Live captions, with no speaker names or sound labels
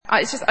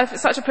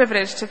It's such a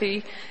privilege to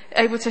be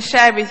able to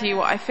share with you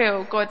what I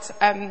feel God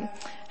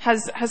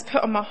has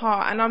put on my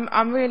heart, and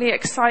I'm really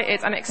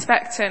excited and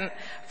expectant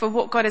for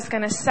what God is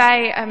going to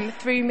say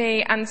through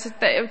me, and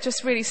that it will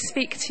just really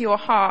speak to your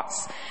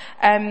hearts,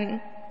 and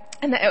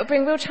that it will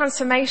bring real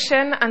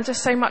transformation and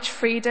just so much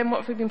freedom.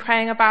 What we've been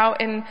praying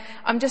about, and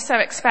I'm just so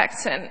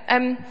expectant.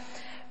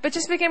 But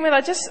just to begin with,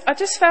 I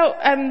just felt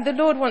the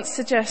Lord wants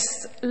to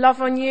just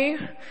love on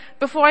you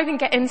before I even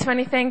get into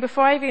anything,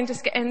 before I even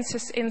just get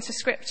into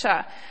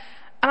Scripture.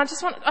 And I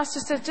just want us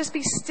just to just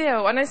be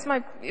still. I know it's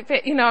my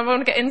bit, I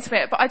want to get into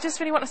it, but I just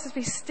really want us to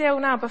be still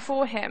now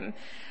before Him,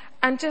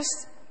 and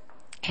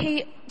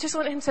He just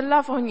want Him to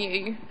love on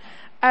you.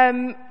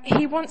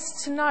 He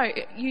wants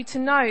you to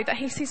know that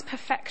He sees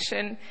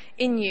perfection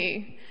in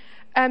you.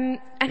 And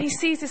He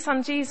sees His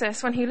Son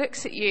Jesus when He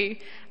looks at you,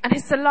 and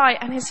His delight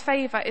and His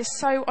favour is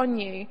so on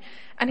you,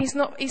 and He's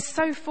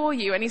so for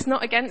you, and He's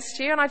not against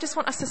you. And I just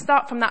want us to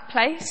start from that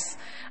place,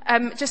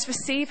 just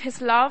receive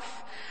His love.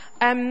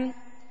 My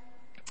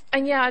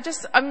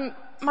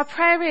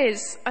prayer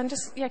is,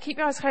 keep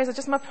your eyes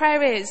closed. My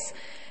prayer is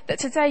that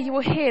today you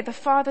will hear the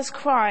Father's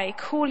cry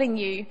calling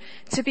you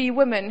to be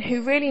women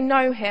who really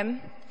know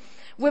Him,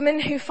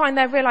 women who find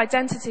their real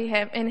identity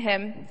in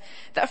Him,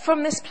 that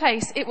from this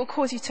place it will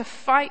cause you to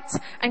fight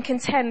and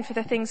contend for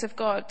the things of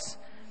God.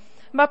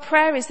 My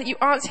prayer is that you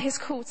answer His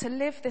call to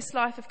live this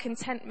life of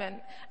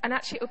contentment, and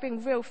actually it will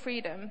bring real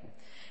freedom.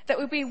 That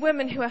we'll be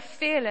women who are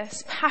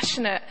fearless,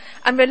 passionate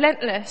and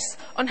relentless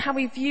on how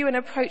we view and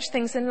approach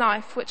things in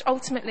life, which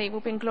ultimately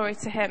will bring glory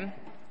to Him.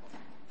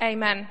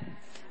 Amen.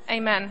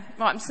 Amen.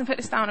 Right, I'm just going to put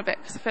this down a bit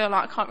because I feel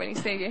like I can't really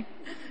see you.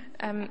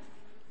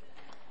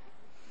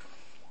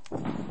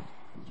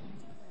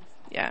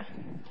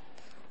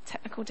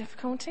 Technical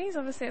difficulties,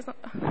 obviously it's not.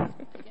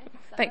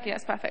 Thank you,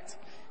 that's perfect.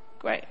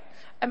 Great.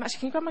 Actually,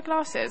 can you grab my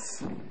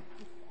glasses?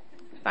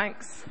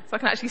 Thanks. So I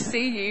can actually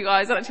see you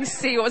guys. I can actually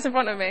see what's in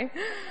front of me.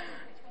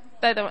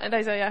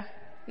 Those are, yeah.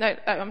 No,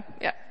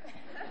 yeah.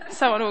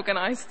 So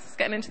unorganised. It's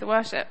getting into the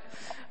worship.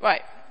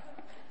 Right.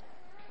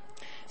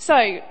 So,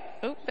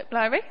 bit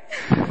blurry.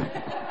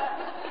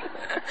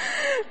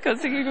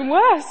 Can't see even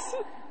worse.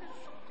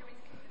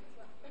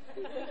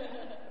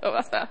 Oh,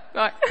 that's better.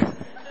 Right.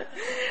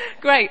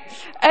 Great.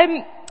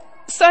 When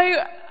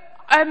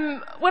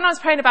I was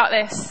praying about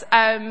this,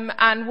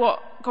 and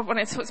what God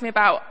wanted to talk to me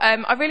about,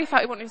 I really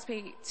felt He wanted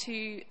me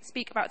to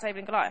speak about David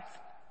and Goliath.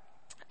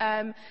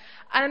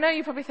 And I know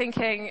you're probably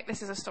thinking,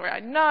 this is a story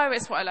I know,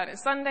 it's what I learned in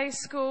Sunday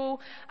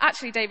school.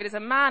 Actually, David is a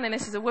man and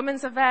this is a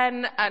women's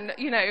event, and,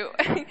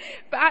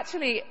 but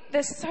actually,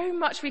 there's so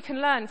much we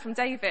can learn from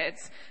David,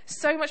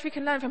 so much we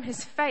can learn from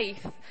his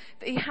faith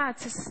that he had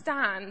to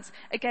stand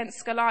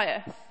against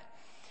Goliath.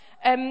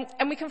 And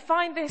we can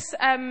find this,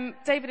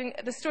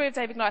 the story of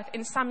David and Goliath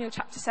in Samuel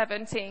chapter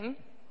 17.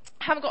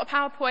 I haven't got a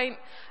PowerPoint,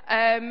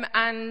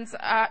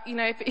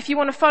 if you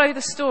want to follow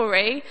the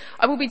story,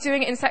 I will be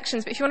doing it in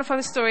sections, but if you want to follow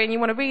the story and you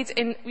want to read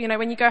in,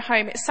 when you go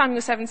home, it's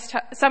Samuel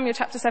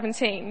chapter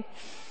 17.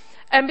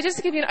 But just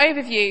to give you an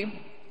overview,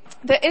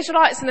 the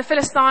Israelites and the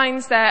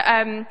Philistines,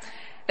 they're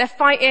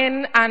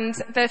fighting, and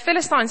the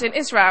Philistines are in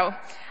Israel,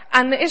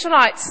 and the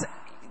Israelites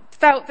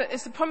felt that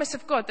it's the promise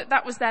of God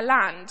that was their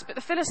land, but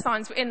the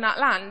Philistines were in that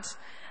land.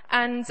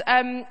 And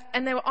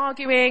they were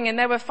arguing and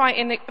they were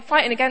fighting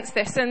against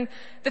this. And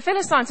the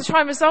Philistines, to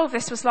try and resolve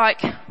this, was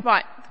like,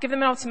 right, give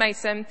them an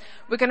ultimatum.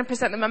 We're going to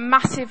present them a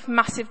massive,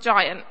 massive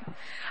giant.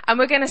 And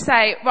we're going to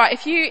say, right,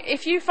 if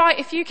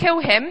you kill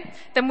him,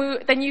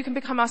 then you can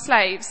become our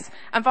slaves,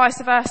 and vice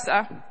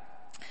versa.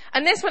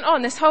 And this went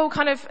on, this whole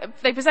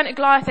they presented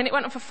Goliath, and it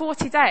went on for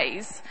 40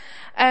 days.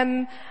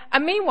 And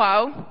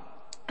meanwhile,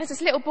 there's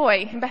this little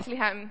boy in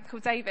Bethlehem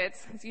called David,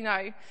 as you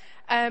know.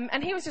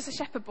 And he was just a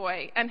shepherd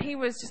boy, and he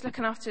was just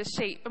looking after his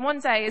sheep. And one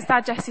day, his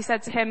dad Jesse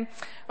said to him,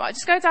 "Right,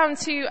 just go down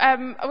to. I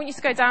want you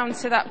to go down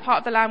to that part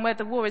of the land where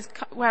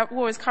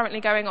war is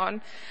currently going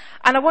on,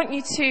 and I want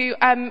you to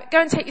go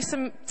and take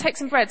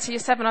some bread to your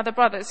 7 other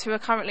brothers who are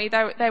currently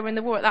they were in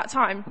the war at that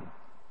time."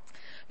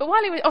 But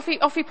while he was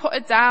off he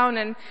potted down,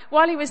 and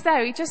while he was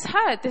there, he just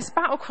heard this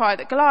battle cry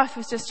that Goliath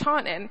was just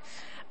chanting.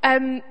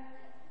 And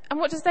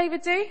what does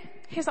David do?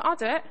 He's like, "I'll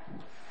do it."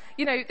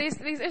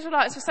 These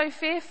Israelites were so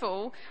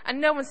fearful and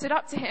no one stood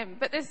up to him.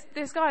 But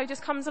this guy who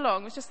just comes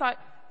along was just like,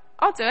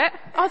 "I'll do it.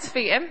 I'll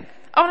defeat him.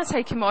 I want to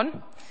take him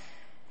on."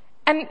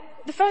 And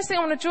the first bit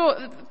I want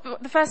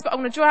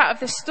to draw out of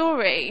this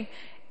story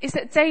is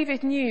that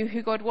David knew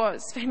who God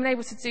was for him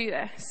able to do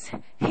this.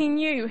 He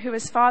knew who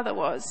his father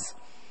was.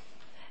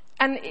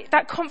 And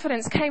that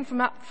confidence came from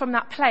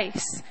that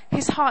place,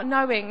 his heart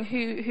knowing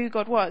who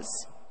God was.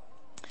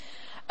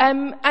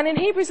 And in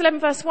Hebrews 11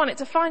 verse 1, it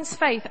defines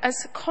faith as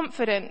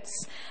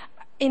confidence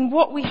in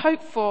what we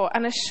hope for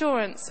and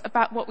assurance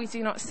about what we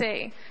do not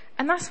see.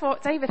 And that's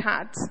what David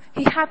had.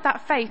 He had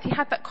that faith, he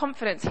had that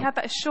confidence, he had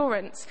that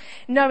assurance,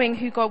 knowing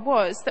who God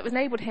was, that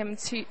enabled him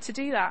to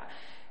do that.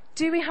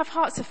 Do we have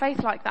hearts of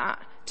faith like that?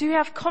 Do we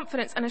have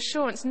confidence and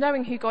assurance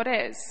knowing who God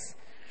is?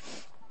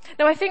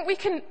 Now, I think we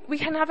can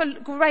have a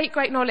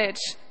great knowledge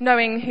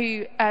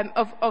knowing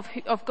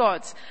of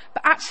God,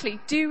 but actually,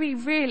 do we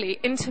really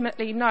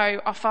intimately know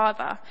our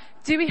Father?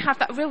 Do we have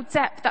that real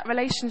depth, that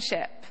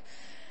relationship?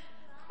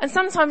 And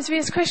sometimes we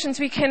as Christians,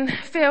 we can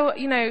feel,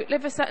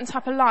 live a certain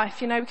type of life,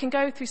 we can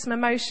go through some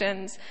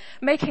emotions,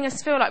 making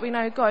us feel like we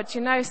know God,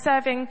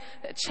 serving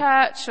at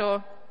church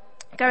or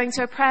going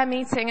to a prayer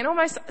meeting, and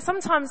almost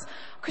sometimes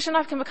Christian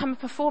life can become a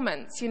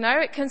performance,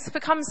 it can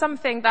become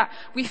something that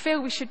we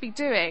feel we should be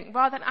doing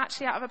rather than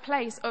actually out of a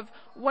place of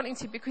wanting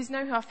to, because we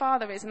know who our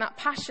Father is, and that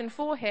passion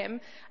for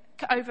him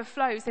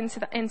overflows into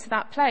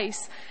that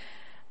place.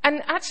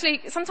 And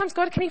actually, sometimes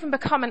God can even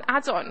become an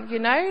add-on,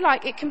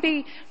 like it can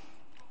be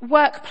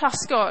work plus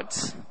God,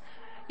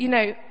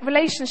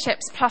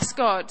 relationships plus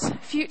God,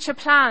 future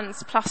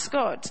plans plus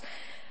God.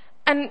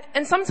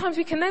 And sometimes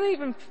we can then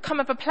even come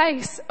of a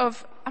place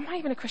of, am I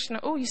even a Christian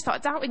at all? You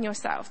start doubting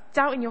yourself,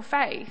 doubting your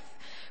faith.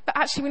 But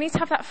actually we need to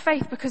have that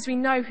faith because we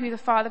know who the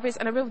Father is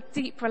and a real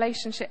deep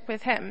relationship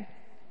with him.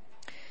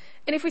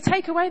 And if we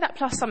take away that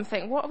plus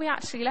something, what are we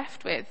actually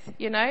left with,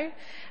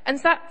 And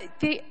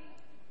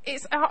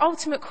it's our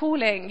ultimate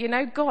calling,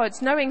 God,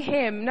 knowing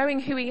him, knowing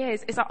who he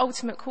is our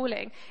ultimate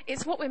calling.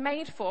 It's what we're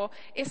made for.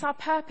 It's our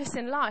purpose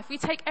in life. We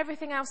take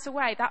everything else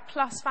away, that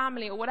plus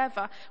family or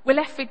whatever, we're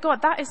left with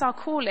God. That is our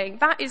calling.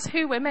 That is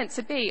who we're meant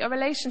to be, a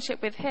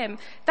relationship with him.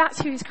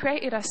 That's who he's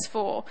created us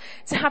for,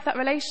 to have that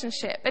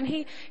relationship. And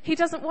he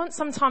doesn't want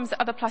sometimes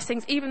the other plus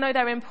things, even though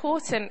they're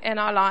important in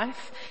our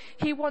life.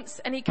 He wants,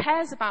 and he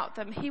cares about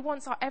them. He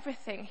wants our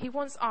everything. He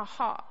wants our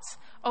heart.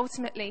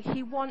 Ultimately,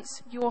 he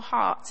wants your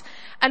heart.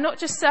 And not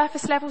just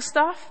surface level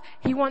stuff.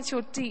 He wants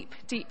your deep,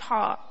 deep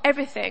heart.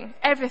 Everything.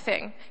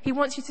 He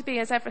wants you to be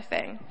as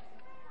everything.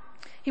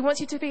 He wants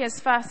you to be his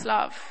first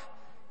love.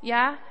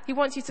 Yeah? He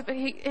wants you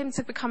him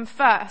to become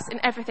first in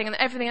everything, and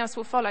everything else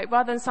will follow,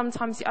 rather than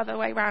sometimes the other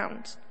way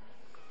round.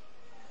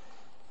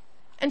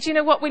 And do you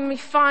know what? When we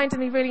find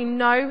and we really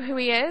know who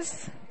he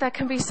is, there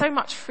can be so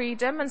much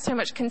freedom and so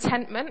much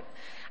contentment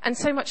and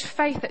so much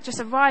faith that just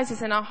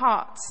arises in our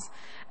hearts.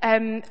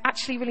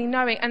 Actually really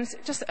knowing, and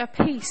just a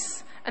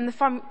peace and the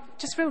fun,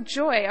 just real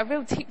joy, a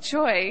real deep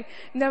joy,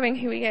 knowing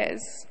who he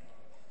is.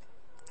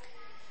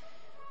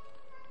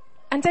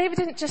 And David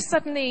didn't just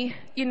suddenly,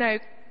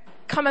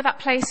 come at that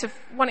place of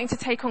wanting to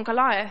take on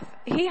Goliath.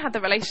 He had the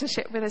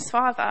relationship with his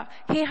father.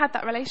 He had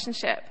that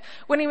relationship.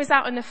 When he was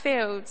out in the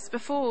fields,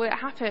 before it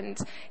happened,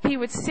 he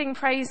would sing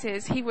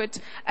praises. He would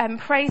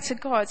pray to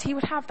God. He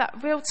would have that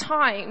real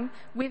time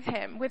with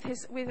him, with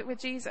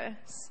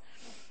Jesus.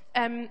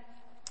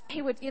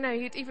 He would,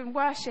 he'd even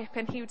worship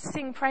and he would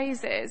sing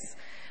praises.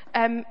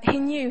 He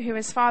knew who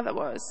his father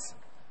was.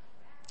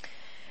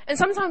 And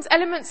sometimes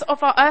elements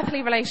of our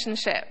earthly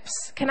relationships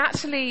can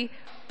actually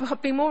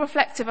be more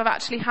reflective of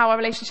actually how our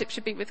relationship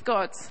should be with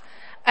God.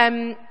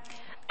 And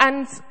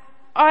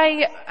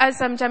I, as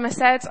Gemma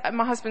said,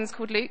 my husband's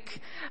called Luke,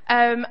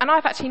 and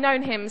I've actually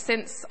known him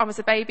since I was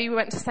a baby. We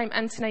went to the same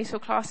antenatal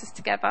classes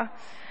together.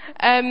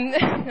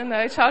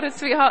 Childhood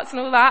sweethearts and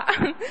all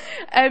that.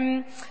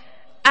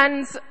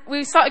 And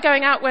we started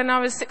going out when I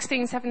was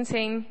 16,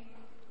 17.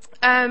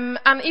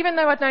 And even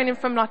though I'd known him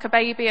from like a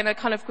baby and I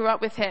kind of grew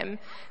up with him,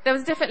 there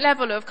was a different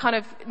level of kind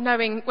of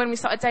knowing when we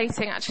started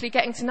dating, actually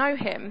getting to know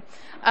him.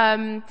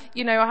 I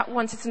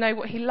wanted to know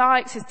what he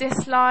likes, his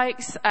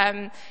dislikes,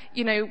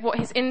 what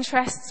his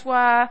interests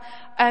were.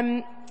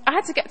 I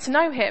had to get to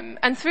know him,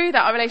 and through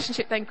that our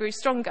relationship then grew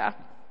stronger.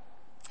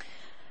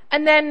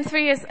 And then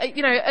 3 years,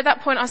 at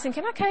that point I was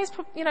thinking, okay, it's,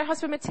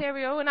 husband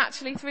material, and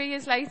actually 3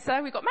 years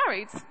later we got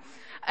married.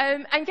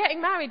 And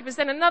getting married was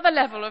then another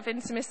level of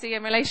intimacy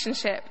and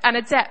relationship and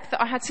a depth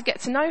that I had to get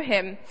to know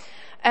him.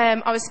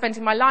 I was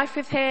spending my life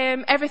with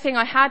him. Everything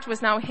I had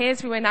was now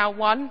his. We were now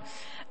one.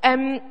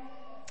 And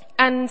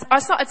I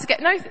started to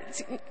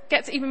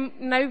get to even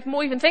know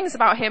more even things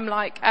about him,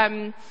 like,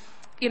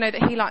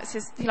 that he likes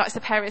to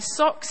pair his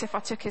socks. If I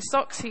took his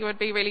socks, he would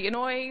be really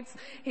annoyed.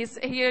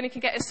 He only can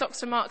get his socks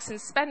from Marks and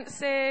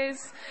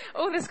Spencer's.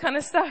 All this kind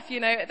of stuff,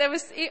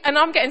 and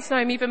I'm getting to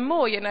know him even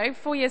more,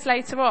 4 years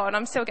later on,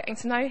 I'm still getting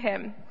to know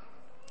him.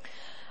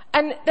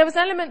 And there was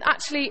an element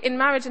actually in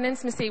marriage and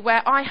intimacy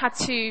where I had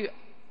to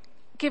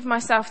give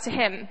myself to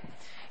him.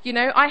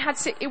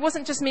 It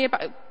wasn't just me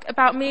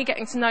about me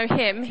getting to know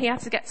him, he had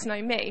to get to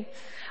know me.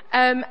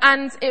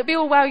 And it'd be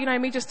all well,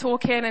 me just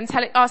talking and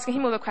asking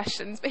him all the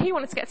questions, but he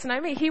wanted to get to know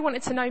me. He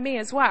wanted to know me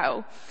as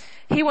well.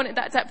 He wanted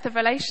that depth of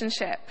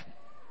relationship.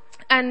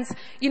 And,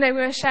 we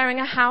were sharing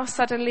a house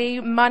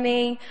suddenly,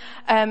 money.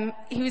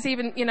 He was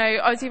even,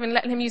 I was even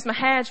letting him use my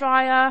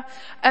hairdryer.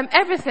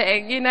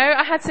 Everything,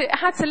 I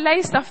had to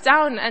lay stuff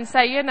down and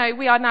say,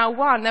 we are now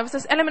one. There was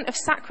this element of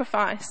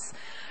sacrifice.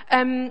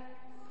 And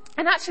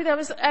actually there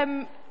was,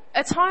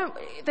 a time,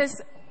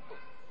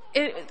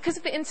 because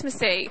of the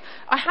intimacy,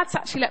 I had to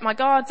actually let my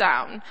guard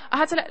down. I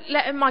had to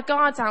let my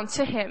guard down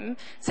to him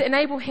to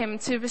enable him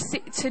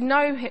to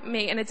know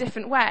me in a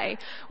different way.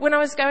 When I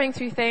was going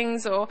through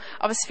things, or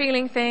I was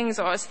feeling things,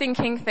 or I was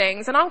thinking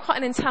things, and I'm quite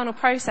an internal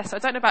processor. I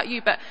don't know about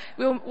you, but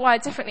we're all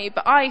wired differently,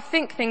 but I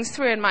think things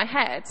through in my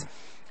head.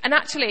 And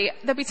actually,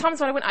 there'd be times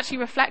when I wouldn't actually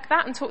reflect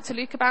that and talk to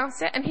Luke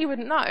about it, and he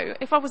wouldn't know.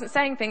 If I wasn't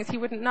saying things, he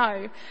wouldn't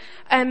know.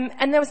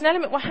 And there was an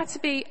element where I had to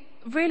be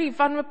really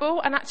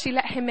vulnerable and actually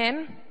let him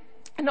in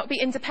and not be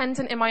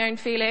independent in my own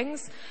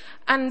feelings.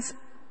 And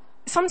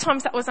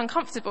sometimes that was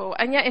uncomfortable,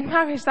 and yet in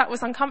marriage that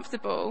was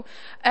uncomfortable.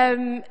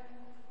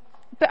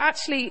 But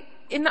actually,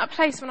 in that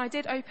place when I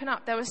did open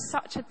up, there was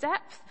such a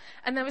depth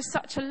and there was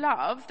such a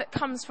love that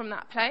comes from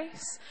that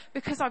place,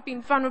 because I've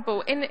been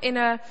vulnerable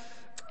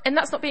and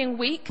that's not being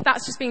weak,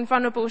 that's just being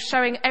vulnerable,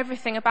 showing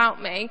everything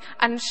about me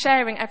and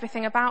sharing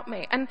everything about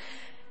me. And,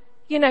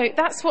 you know,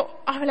 that's what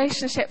our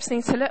relationships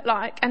need to look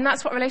like, and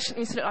that's what relationships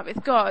need to look like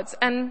with God.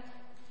 And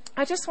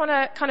I just want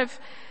to kind of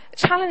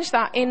challenge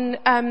that in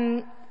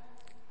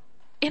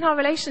our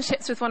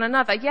relationships with one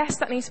another. Yes,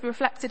 that needs to be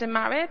reflected in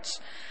marriage.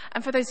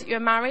 And for those of you who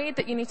are married,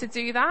 that you need to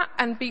do that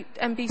and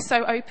be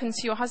so open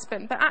to your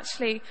husband. But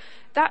actually,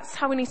 that's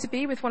how we need to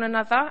be with one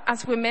another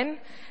as women.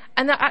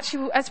 And that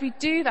actually, as we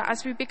do that,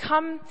 as we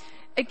become,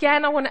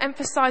 again, I want to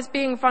emphasize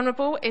being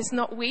vulnerable is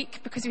not weak,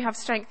 because you have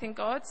strength in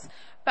God.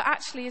 But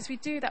actually, as we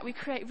do that, we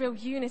create real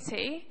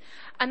unity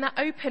and that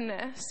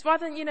openness,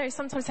 rather than, you know,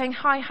 sometimes saying,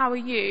 hi, how are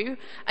you?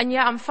 And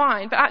yeah, I'm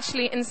fine. But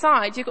actually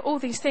inside, you've got all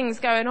these things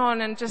going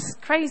on and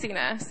just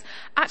craziness.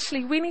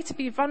 Actually, we need to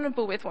be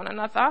vulnerable with one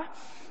another.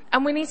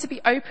 And we need to be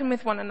open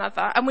with one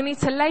another, and we need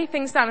to lay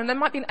things down. And there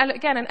might be,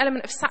 an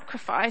element of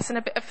sacrifice and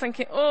a bit of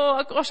thinking,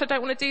 oh gosh, I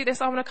don't want to do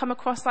this, I want to come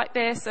across like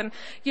this. And,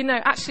 you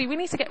know, actually we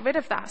need to get rid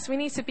of that. So we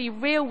need to be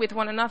real with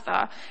one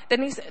another. There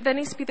needs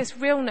to be this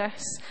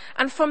realness.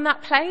 And from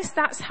that place,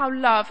 that's how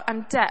love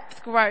and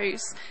depth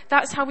grows.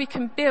 That's how we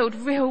can build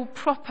real,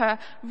 proper,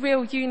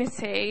 real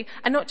unity,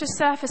 and not just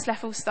surface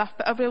level stuff,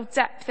 but a real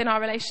depth in our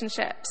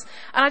relationships.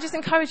 And I just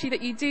encourage you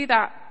that you do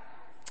that.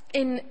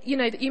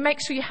 That you make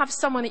sure you have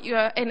someone that you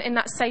are in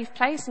that safe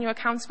place, and you're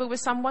accountable with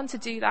someone to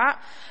do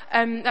that.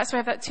 That's why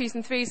we have that 2s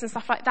and 3s and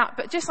stuff like that.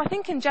 But just, I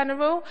think in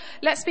general,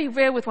 let's be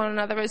real with one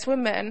another as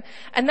women.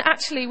 And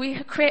actually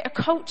we create a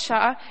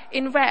culture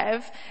in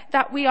Rev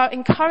that we are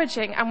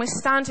encouraging and we're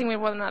standing with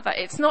one another.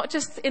 It's not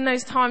just in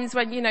those times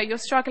when, you know, you're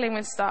struggling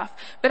with stuff,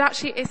 but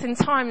actually it's in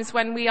times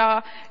when we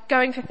are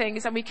going for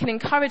things and we can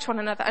encourage one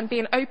another and be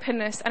an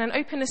openness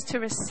to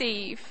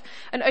receive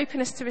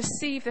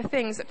the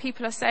things that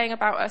people are saying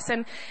about us.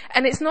 And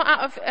it's not out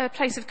of a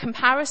place of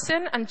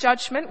comparison and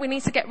judgment. We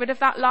need to get rid of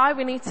that lie.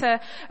 We need to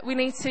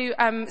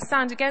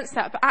stand against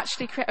that, but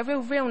actually create a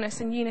real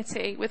realness and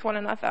unity with one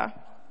another.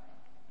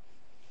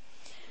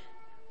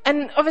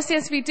 And obviously,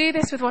 as we do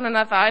this with one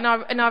another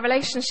in our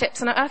relationships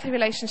and our earthly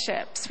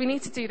relationships, we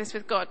need to do this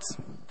with God.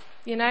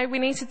 You know, we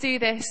need to do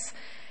this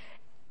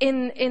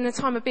in a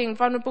time of being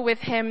vulnerable with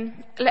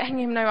Him, letting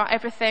Him know about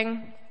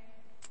everything.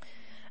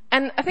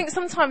 And I think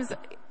sometimes,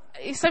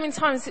 so many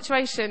times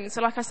situations,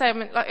 so like I say,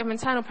 I'm an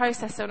internal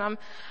processor, and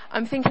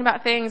I'm thinking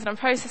about things and I'm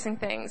processing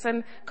things,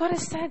 and God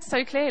has said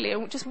so clearly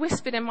and just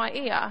whispered in my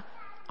ear,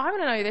 I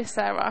want to know this,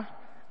 Sarah.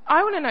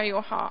 I want to know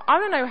your heart. I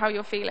want to know how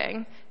you're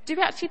feeling. Do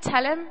we actually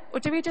tell Him, or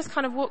do we just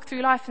kind of walk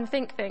through life and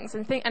think things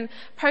and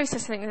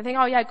process things and think,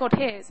 oh yeah, God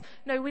hears?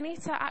 No, we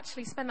need to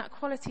actually spend that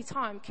quality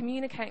time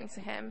communicating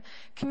to Him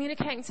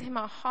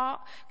our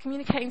heart,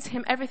 communicating to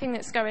Him everything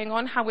that's going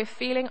on, how we're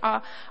feeling,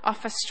 our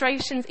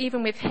frustrations,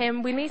 even with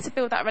Him. We need to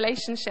build that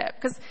relationship,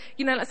 because,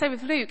 you know, let's say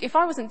with Luke, if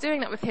I wasn't doing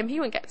that with him, he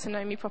wouldn't get to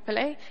know me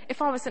properly.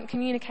 If I wasn't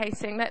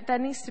communicating, that there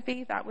needs to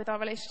be that with our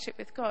relationship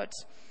with God.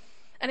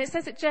 And it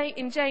says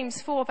in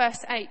James 4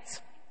 verse 8,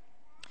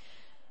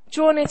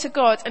 draw near to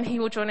God and He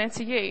will draw near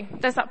to you.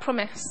 There's that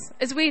promise.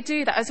 As we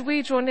do that, as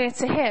we draw near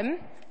to Him,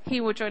 He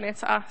will draw near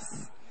to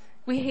us.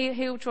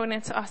 He'll draw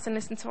near to us and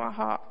listen to our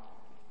heart.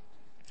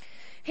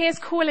 He is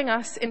calling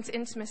us into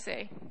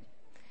intimacy.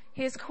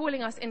 He is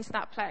calling us into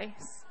that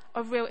place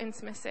of real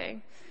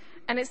intimacy.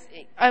 And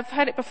I've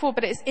heard it before,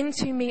 but it's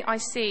into me I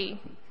see.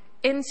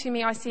 Into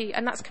me I see,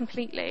 and that's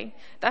completely.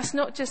 That's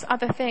not just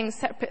other things,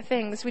 separate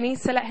things. We need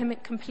to let Him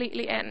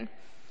completely in.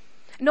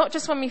 Not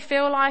just when we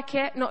feel like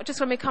it, not just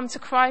when we come to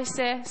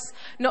crisis,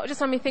 not just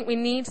when we think we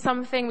need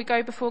something, we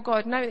go before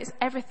God. No, it's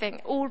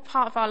everything, all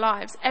part of our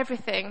lives,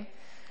 everything.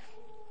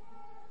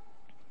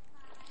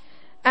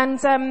 And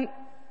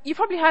you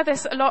probably heard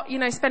this a lot, you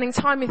know, spending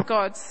time with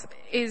God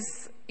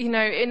is, you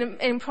know,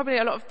 in probably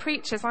a lot of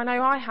preachers, I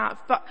know I have.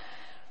 But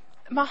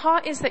my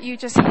heart is that you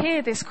just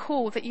hear this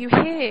call, that you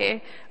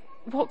hear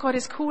what God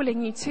is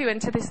calling you to,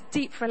 into this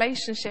deep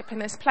relationship in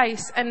this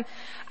place. And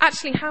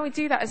actually how we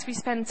do that is we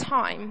spend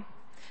time.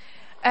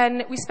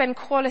 And we spend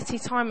quality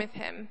time with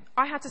Him.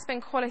 I had to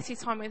spend quality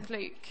time with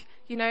Luke.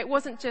 You know, it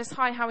wasn't just,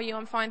 hi, how are you?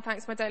 I'm fine,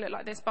 thanks, my day looked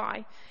like this,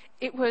 bye.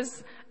 It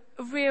was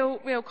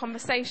real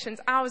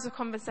conversations, hours of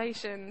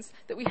conversations,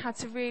 that we had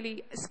to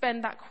really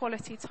spend that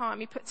quality time.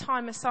 We put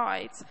time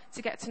aside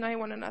to get to know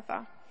one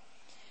another.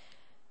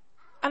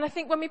 And I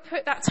think when we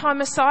put that time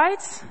aside,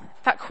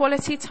 that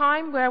quality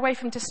time, we're away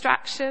from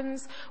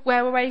distractions, we're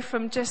away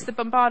from just the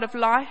bombard of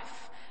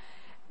life,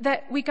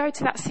 that we go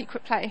to that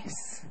secret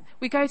place.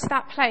 We go to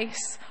that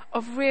place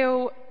of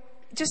real,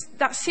 just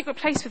that secret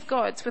place with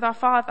God, with our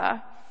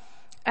Father.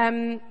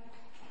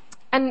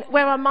 And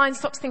where our mind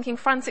stops thinking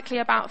frantically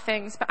about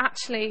things, but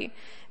actually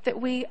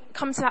that we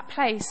come to that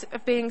place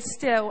of being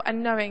still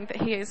and knowing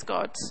that he is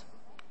God.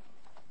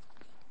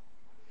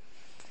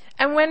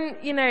 And when,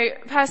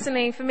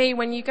 personally for me,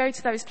 when you go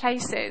to those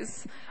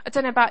places, I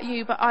don't know about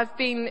you, but I've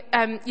been,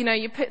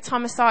 you put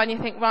time aside and you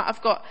think, right,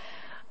 I've got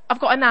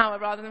an hour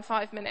rather than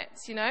 5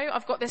 minutes,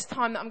 I've got this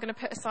time that I'm going to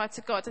put aside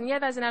to God. And yeah,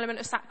 there's an element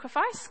of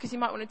sacrifice because you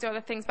might want to do other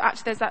things, but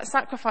actually there's that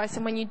sacrifice.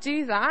 And when you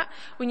do that,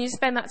 when you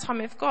spend that time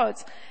with God,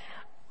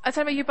 I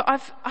don't know about you, but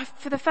I've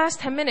for the first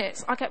 10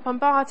 minutes, I get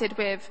bombarded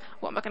with,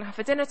 what am I going to have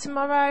for dinner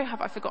tomorrow?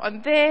 Have I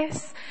forgotten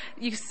this?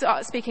 You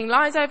start speaking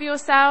lies over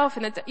yourself,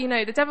 and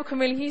the devil can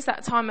really use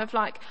that time of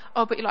like,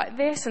 oh, but you're like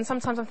this, and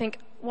sometimes I think,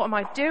 what am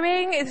I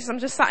doing? I'm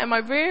just sat in my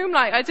room,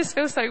 like, I just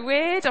feel so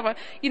weird.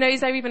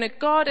 Is there even a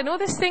God? And all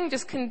this thing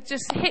can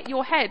hit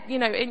your head,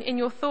 in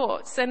your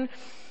thoughts.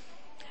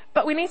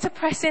 But we need to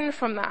press in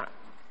from that.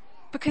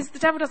 Because the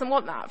devil doesn't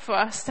want that for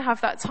us to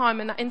have that time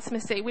and that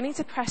intimacy. We need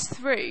to press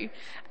through.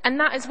 And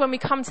that is when we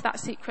come to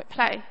that secret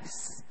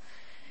place.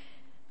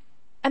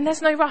 And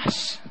there's no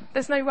rush.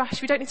 There's no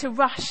rush. We don't need to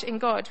rush in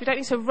God. We don't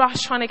need to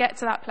rush trying to get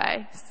to that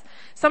place.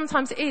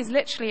 Sometimes it is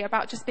literally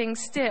about just being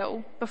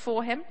still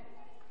before him.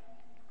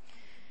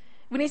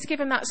 We need to give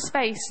him that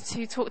space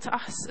to talk to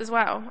us as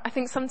well. I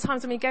think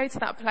sometimes when we go to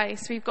that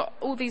place, we've got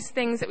all these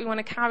things that we want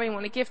to carry and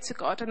want to give to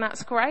God. And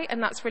that's great.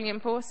 And that's really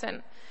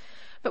important.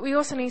 But we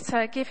also need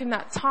to give him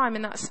that time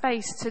and that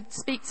space to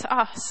speak to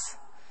us,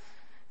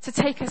 to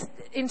take us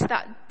into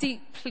that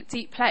deep,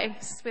 deep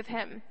place with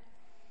him.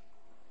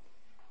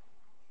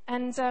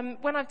 And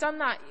when I've done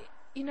that,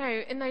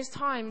 in those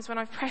times when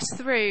I've pressed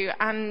through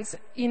and,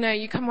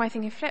 you come away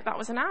thinking, flip, that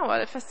was an hour.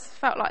 It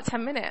felt like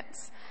 10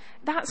 minutes.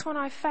 That's when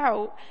I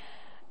felt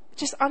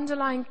just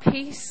underlying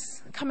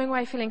peace, coming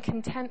away feeling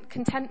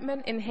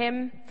contentment in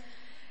him.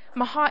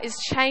 My heart is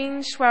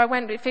changed where I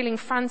went feeling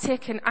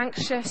frantic and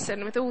anxious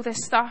and with all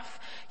this stuff.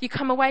 You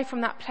come away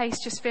from that place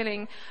just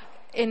feeling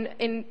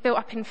built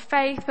up in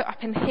faith, built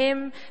up in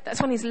him.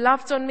 That's when he's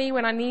loved on me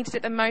when I needed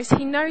it the most.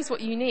 He knows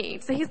what you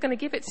need, so he's going to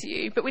give it to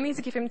you, but we need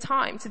to give him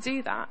time to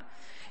do that.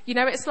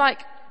 It's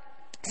like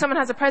someone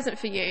has a present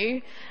for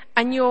you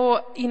and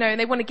and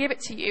they want to give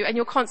it to you and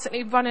you're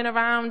constantly running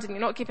around and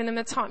you're not giving them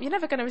the time. You're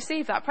never going to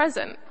receive that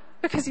present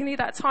because you need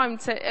that time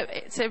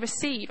to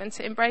receive and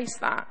to embrace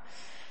that.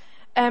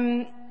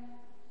 And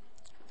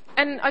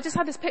I just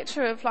had this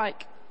picture of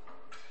that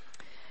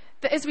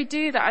as we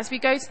do that, as we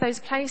go to those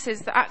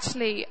places, that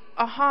actually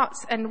our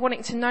hearts and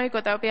wanting to know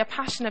God, there'll be a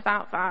passion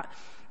about that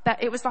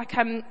it was like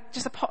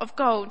just a pot of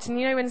gold. And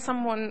when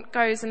someone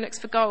goes and looks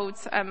for gold,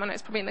 I know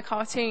it's probably in the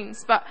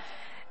cartoons, but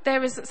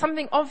there is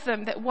something of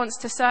them that wants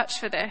to search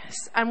for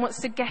this and wants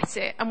to get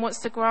it and wants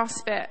to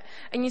grasp it.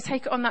 And you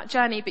take it on that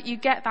journey, but you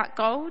get that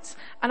gold.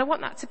 And I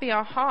want that to be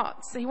our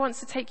hearts. He wants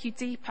to take you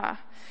deeper.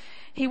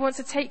 He wants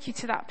to take you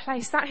to that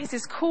place. That is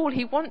his call.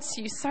 He wants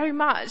you so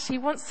much. He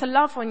wants to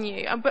love on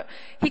you. But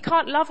he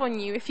can't love on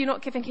you if you're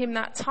not giving him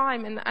that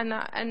time and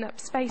that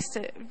space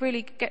to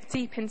really get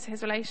deep into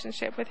his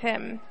relationship with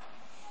him.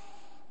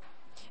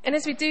 And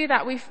as we do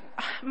that,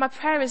 my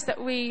prayer is that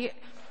when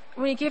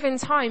we give him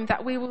time,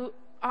 that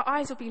our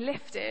eyes will be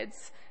lifted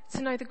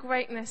to know the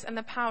greatness and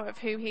the power of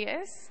who he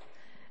is.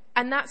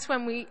 And that's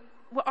when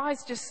our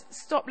eyes just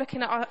stop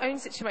looking at our own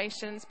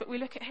situations, but we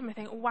look at him and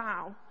think,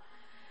 wow.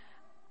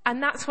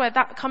 And that's where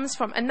that comes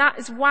from. And that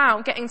is,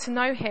 wow, getting to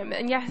know him.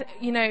 And yes,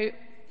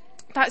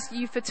 that's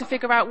you to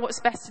figure out what's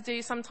best to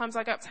do. Sometimes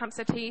I go up to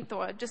Hampstead Heath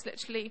or just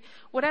literally,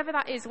 whatever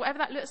that is, whatever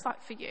that looks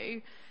like for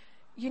you,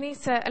 you need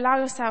to allow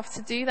yourself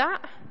to do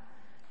that.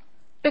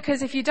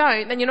 Because if you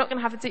don't, then you're not going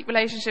to have a deep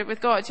relationship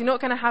with God. You're not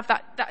going to have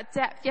that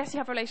depth. Yes, you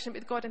have a relationship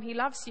with God and he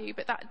loves you,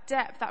 but that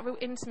depth, that real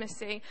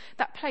intimacy,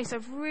 that place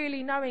of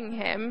really knowing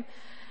him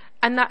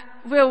and that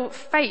real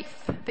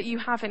faith that you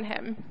have in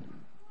him.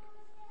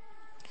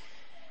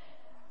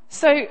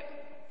 So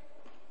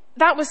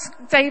that was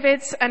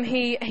David, and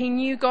he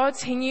knew God,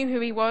 he knew who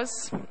he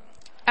was.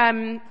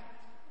 And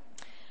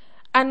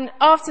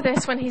after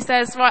this, when he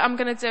says, right, I'm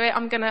going to do it,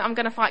 I'm going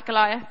to fight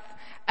Goliath,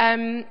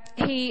 then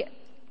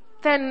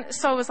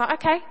Saul was like,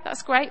 okay,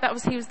 that's great.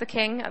 He was the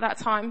king at that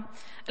time.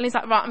 And he's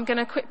like, right, I'm going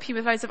to equip you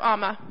with loads of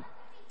armor.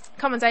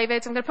 Come on,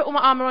 David, I'm going to put all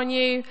my armor on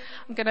you.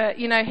 I'm going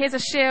to, here's a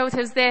shield,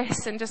 here's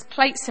this, and just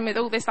plates him with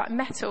all this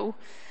metal.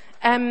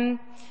 And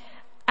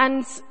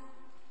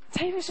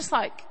David was just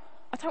like,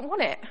 I don't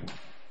want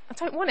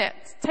it.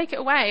 Take it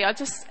away.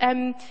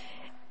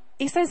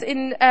 He says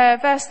in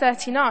verse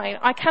 39,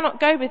 I cannot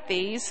go with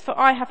these, for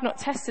I have not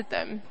tested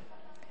them.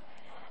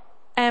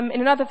 In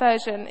another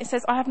version, it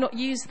says, I have not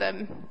used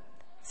them.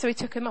 So he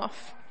took them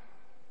off.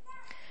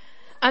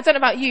 I don't know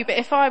about you, but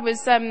if I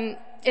was in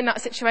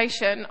that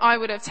situation, I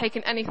would have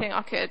taken anything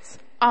I could.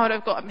 I would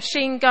have got a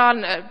machine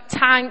gun, a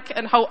tank,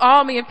 and a whole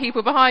army of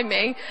people behind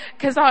me,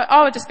 because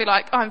I would just be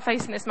like, I'm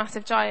facing this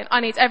massive giant.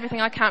 I need everything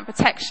I can,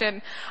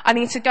 protection. I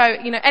need to go,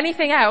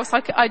 anything else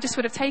I just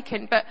would have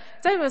taken. But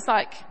David was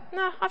like,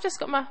 no, I've just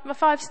got my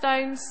 5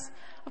 stones.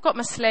 I've got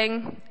my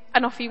sling,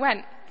 and off he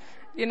went.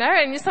 you know?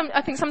 And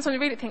I think sometimes we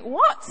read it and think,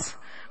 what?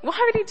 Why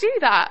would he do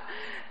that?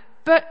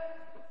 But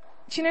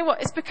do you know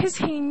what? It's because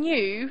he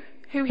knew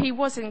who he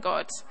was in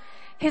God.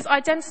 His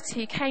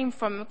identity came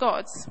from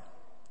God.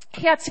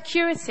 He had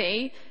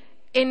security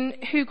in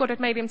who God had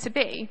made him to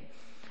be.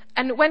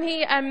 And when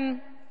he,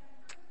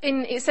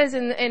 it says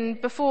in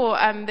before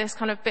this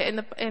kind of bit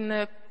in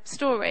the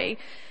story,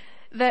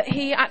 that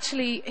he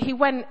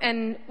went,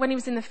 and when he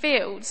was in the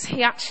fields,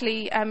 he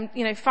actually,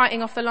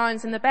 fighting off the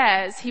lions and the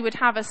bears, he would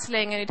have a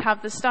sling and he'd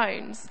have the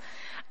stones.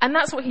 And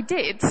that's what he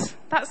did.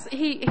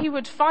 He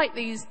would fight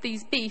these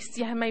beasts,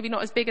 maybe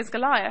not as big as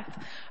Goliath,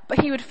 but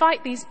he would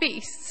fight these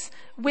beasts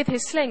with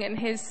his sling and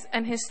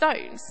his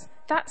stones.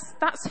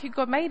 That's who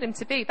God made him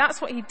to be.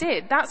 That's what he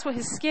did. That's what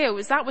his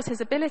skills, that was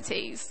his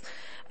abilities.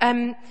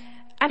 And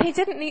he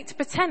didn't need to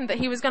pretend that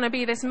he was going to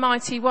be this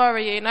mighty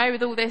warrior,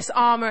 with all this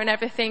armor and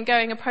everything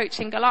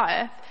approaching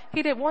Goliath.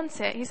 He didn't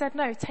want it. He said,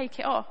 no, take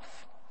it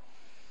off.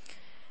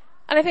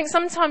 And I think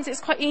sometimes it's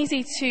quite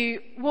easy to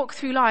walk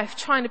through life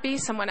trying to be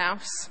someone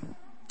else,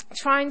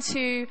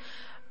 finding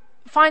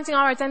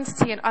our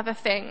identity in other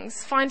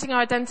things, finding our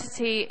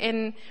identity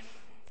in,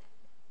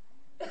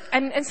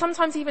 and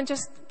sometimes even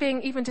just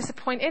being even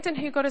disappointed in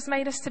who God has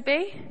made us to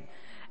be.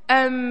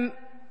 And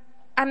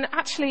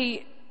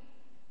actually,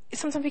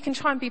 sometimes we can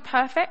try and be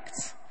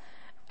perfect,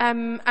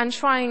 and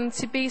trying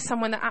to be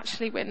someone that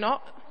actually we're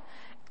not,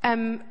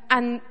 and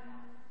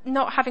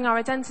not having our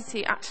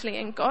identity actually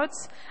in God,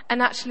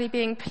 and actually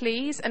being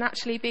pleased, and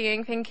actually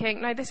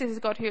thinking, no, this is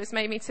God who has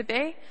made me to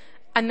be,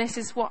 and this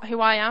is who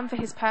I am for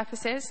his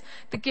purposes.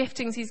 The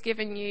giftings he's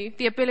given you,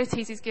 the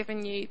abilities he's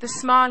given you, the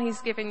smile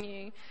he's given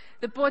you,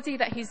 the body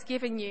that he's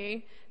given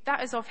you,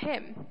 that is of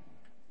him.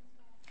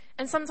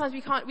 And sometimes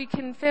we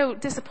can feel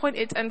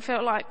disappointed and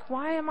feel like,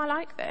 why am I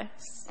like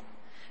this?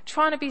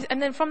 Trying to be,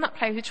 and then from that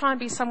place we try and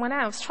be someone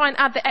else, try and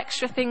add the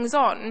extra things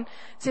on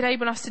to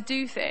enable us to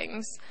do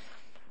things.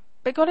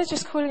 But God is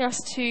just calling us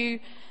to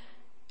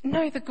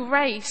know the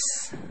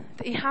grace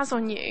that he has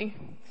on you.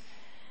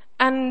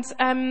 And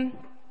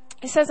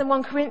it says in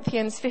 1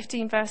 Corinthians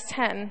 15 verse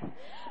 10,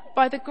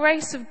 by the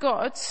grace of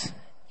God,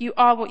 you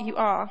are what you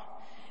are.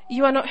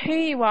 You are not who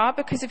you are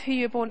because of who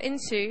you were born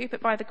into, but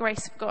by the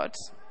grace of God.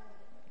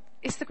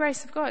 It's the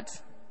grace of God.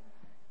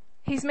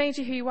 He's made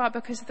you who you are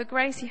because of the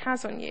grace he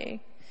has on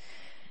you.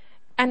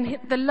 And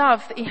the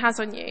love that he has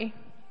on you.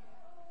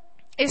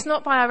 It's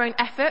not by our own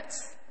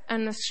efforts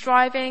and the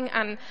striving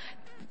and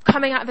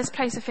coming out of this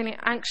place of feeling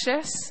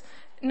anxious.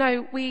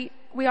 No, we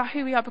are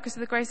who we are because of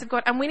the grace of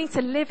God. And we need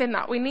to live in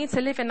that. We need to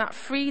live in that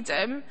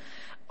freedom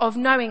of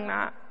knowing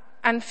that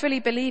and fully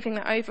believing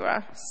that over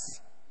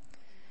us.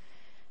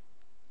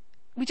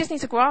 We just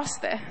need to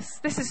grasp this.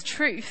 This is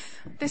truth.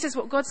 This is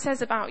what God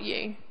says about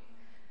you.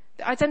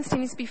 The identity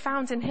needs to be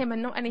found in him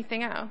and not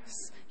anything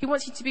else. He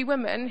wants you to be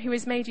woman who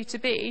has made you to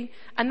be,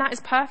 and that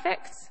is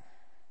perfect.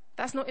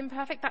 That's not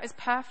imperfect, that is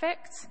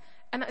perfect.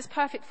 And that is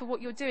perfect for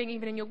what you're doing,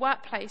 even in your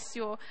workplace,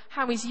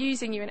 how he's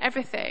using you and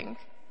everything.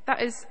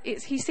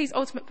 He sees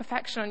ultimate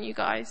perfection on you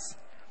guys.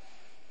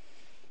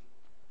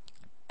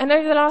 And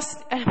over the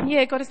last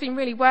year, God has been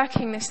really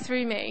working this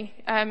through me.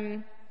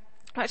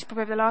 Actually,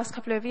 probably over the last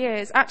couple of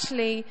years,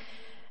 actually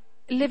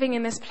living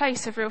in this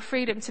place of real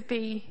freedom to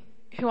be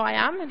who I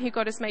am and who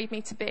God has made me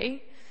to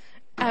be.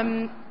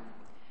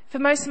 For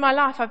most of my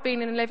life, I've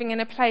been living in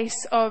a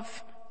place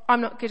of,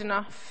 I'm not good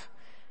enough.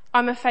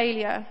 I'm a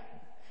failure.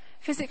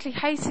 Physically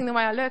hating the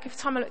way I look. Every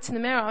time I looked in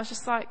the mirror, I was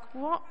just like,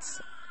 what?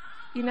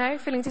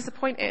 Feeling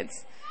disappointed.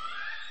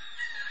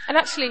 And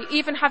actually,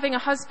 even having a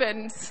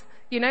husband,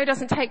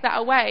 doesn't take that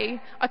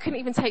away. I couldn't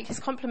even take his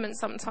compliments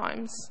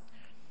sometimes.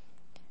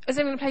 I was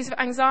living in a place of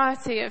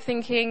anxiety, of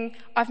thinking,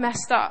 I've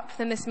messed up,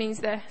 then this means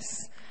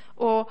this.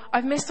 Or,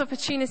 I've missed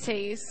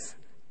opportunities.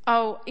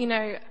 I've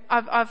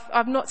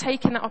not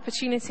taken that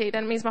opportunity,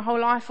 then it means my whole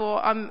life, or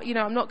I'm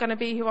not going to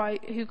be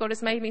who God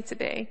has made me to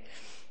be.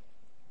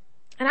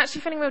 And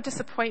actually feeling real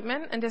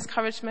disappointment and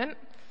discouragement.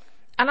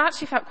 And I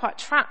actually felt quite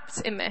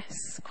trapped in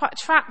this, quite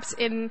trapped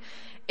in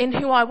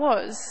who I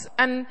was.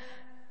 And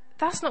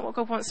that's not what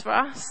God wants for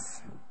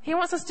us. He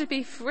wants us to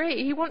be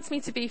free. He wants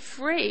me to be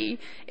free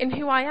in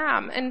who I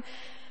am. And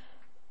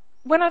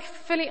when I've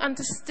fully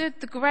understood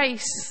the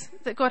grace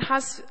that God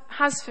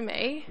has for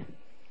me,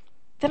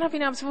 then I've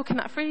been able to walk in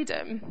that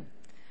freedom.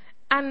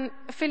 And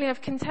a feeling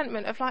of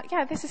contentment of like,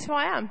 yeah, this is who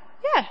I am.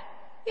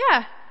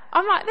 Yeah.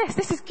 I'm like this.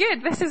 This is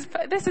good.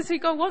 This is who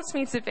God wants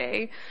me to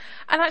be.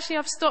 And actually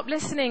I've stopped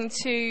listening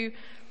to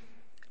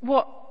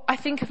what I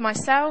think of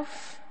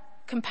myself,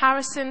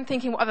 comparison,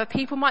 thinking what other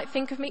people might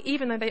think of me,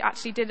 even though they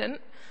actually didn't,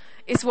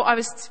 is what I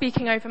was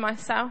speaking over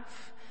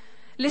myself.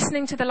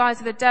 Listening to the lies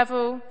of the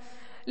devil,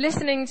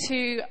 listening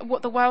to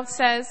what the world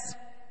says.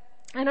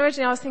 And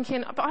originally I was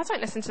thinking, but I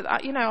don't listen to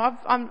that.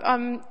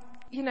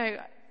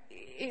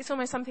 It's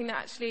almost something that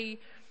actually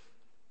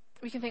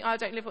we can think, I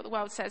don't live what the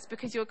world says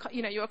because you're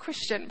a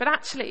Christian. But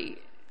actually,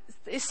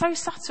 it's so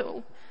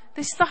subtle.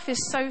 This stuff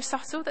is so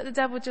subtle that the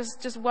devil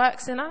just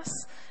works in us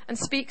and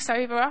speaks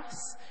over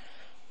us.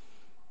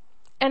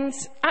 And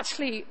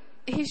actually,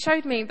 he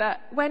showed me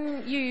that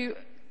when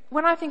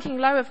I'm thinking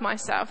low of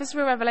myself, this is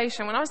real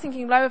revelation, when I was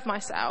thinking low of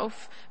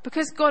myself,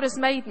 because God has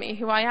made me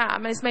who I am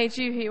and has made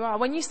you who you are,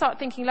 when you start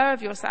thinking low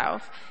of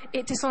yourself,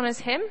 it dishonors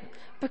him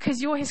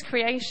because you're his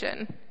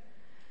creation.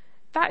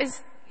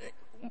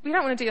 We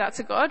don't want to do that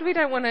to God. We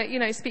don't want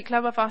to, speak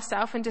low of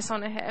ourselves and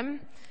dishonor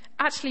him.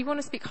 Actually, we want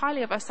to speak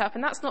highly of ourselves,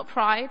 and that's not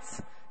pride,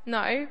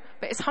 no,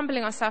 but it's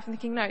humbling ourselves and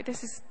thinking, no,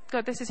 this is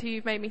God, this is who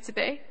you've made me to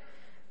be.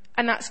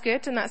 And that's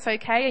good and that's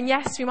okay. And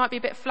yes, we might be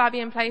a bit flabby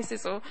in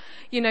places or,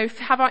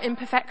 have our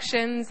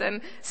imperfections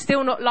and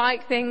still not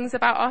like things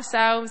about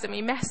ourselves and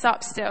we mess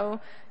up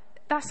still.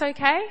 That's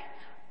okay.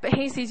 But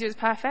he sees you as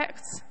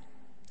perfect.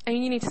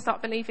 And you need to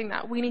start believing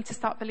that. We need to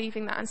start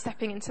believing that and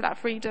stepping into that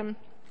freedom.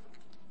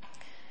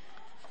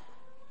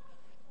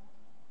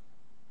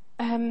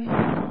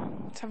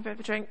 Let's have a bit of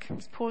a drink.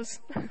 Just pause.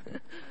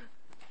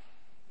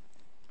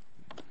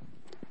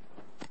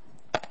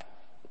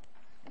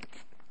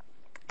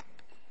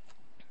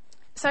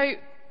 So,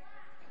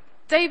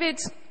 David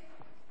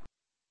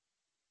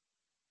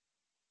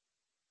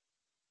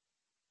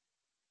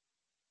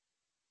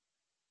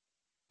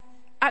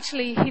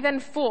actually, he then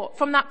fought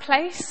from that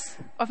place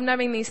of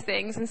knowing these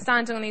things and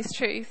standing on these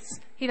truths.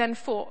 He then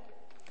fought.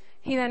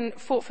 He then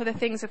fought for the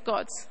things of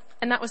God,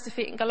 and that was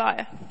defeating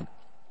Goliath.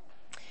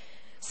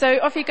 So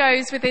off he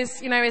goes with his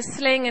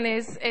sling and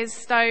his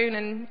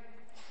stone,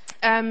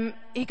 and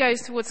he goes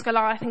towards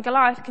Goliath, and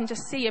Goliath can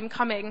just see him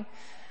coming,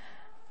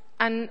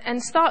 and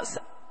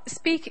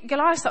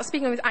Goliath starts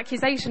speaking with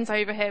accusations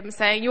over him,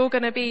 saying, "You're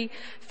going to be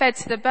fed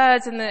to the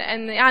birds and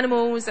the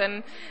animals,"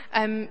 and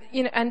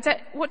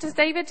what does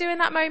David do in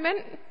that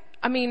moment?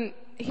 I mean,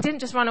 he didn't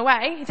just run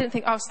away. He didn't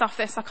think, "Oh, stuff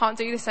this, I can't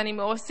do this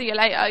anymore. See you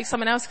later.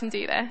 Someone else can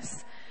do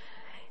this."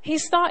 He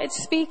started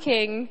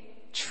speaking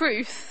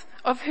truth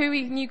of who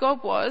he knew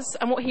God was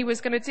and what he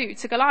was going to do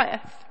to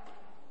Goliath.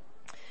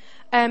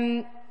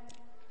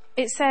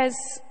 It says,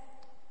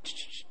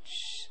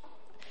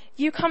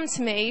 "You come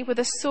to me with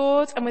a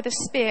sword and with a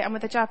spear and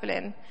with a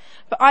javelin,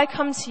 but I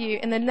come to you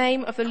in the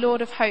name of the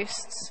Lord of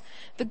hosts,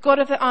 the God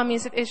of the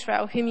armies of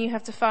Israel, whom you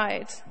have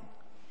defied.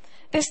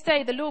 This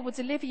day the Lord will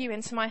deliver you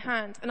into my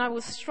hand, and I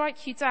will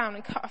strike you down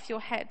and cut off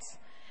your head.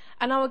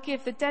 And I will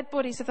give the dead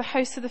bodies of the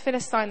hosts of the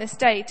Philistine this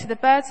day to the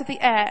birds of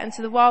the air and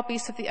to the wild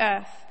beasts of the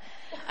earth.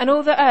 And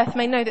all the earth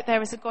may know that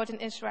there is a God in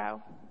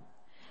Israel.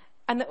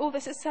 And that all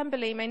this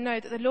assembly may know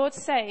that the Lord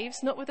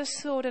saves, not with a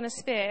sword and a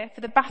spear,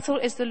 for the battle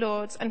is the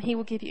Lord's, and he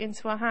will give you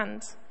into our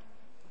hand."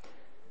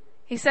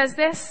 He says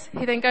this,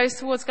 he then goes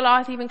towards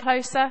Goliath even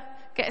closer,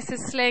 gets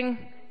his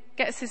sling,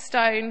 gets his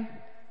stone,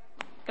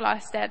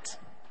 Goliath's dead.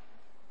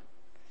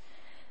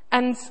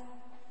 And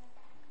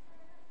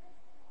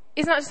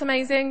isn't that just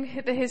amazing,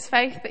 his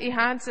faith that he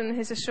had and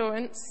his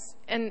assurance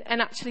and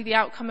actually the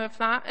outcome of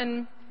that?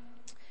 And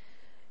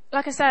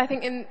like I said, I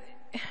think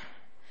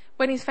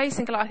when he's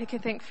facing Goliath, he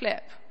could think,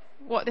 flip,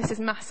 this is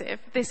massive.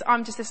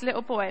 I'm just this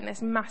little boy and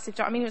this massive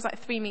giant. I mean, he was like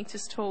 3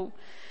 meters tall.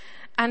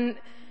 And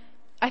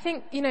I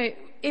think,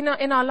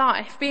 in our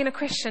life, being a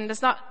Christian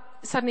does not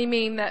suddenly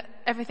mean that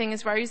everything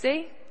is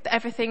rosy, that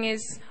everything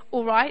is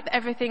all right, that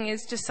everything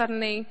is just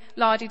suddenly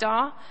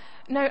la-di-da.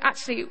 No,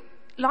 actually,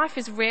 life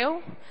is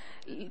real.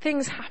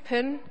 Things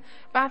happen.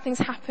 Bad things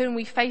happen.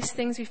 We face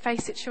things. We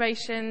face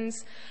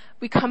situations.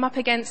 We come up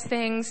against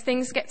things.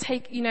 Things get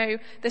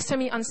there's so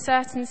many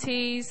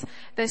uncertainties.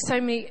 There's so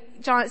many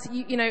giants,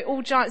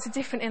 all giants are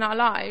different in our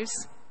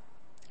lives.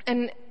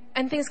 And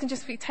things can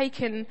just be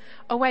taken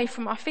away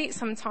from our feet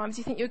sometimes.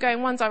 You think you're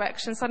going one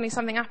direction, suddenly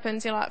something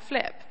happens, you're like,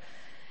 flip.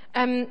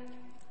 And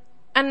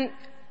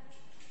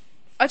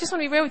I just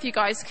want to be real with you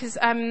guys, because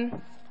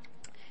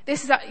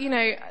this is,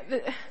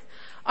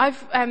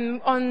 I've,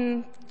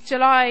 on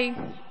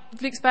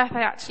Luke's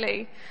birthday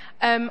actually,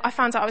 I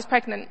found out I was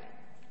pregnant.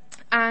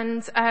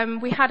 And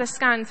we had a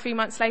scan 3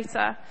 months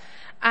later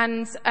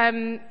and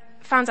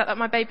found out that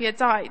my baby had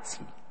died.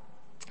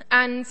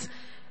 And,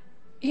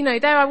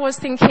 there I was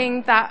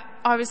thinking that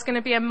I was going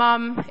to be a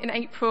mum in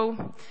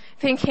April,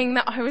 thinking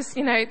that I was,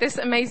 this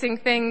amazing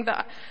thing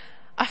that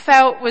I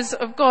felt was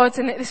of God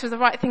and that this was the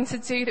right thing to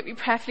do, that we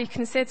prayerfully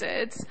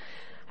considered.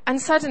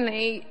 And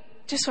suddenly,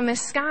 just from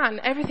this scan,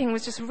 everything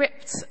was just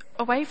ripped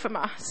away from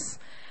us.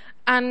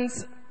 And,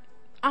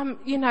 and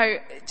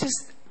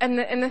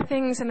the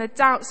things and the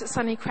doubts that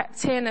suddenly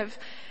crept in of,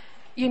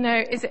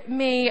 is it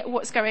me?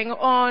 What's going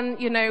on?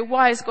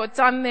 Why has God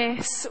done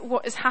this?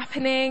 What is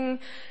happening?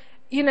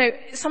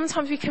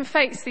 Sometimes we can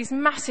face these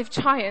massive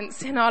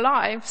giants in our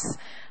lives,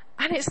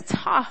 and it's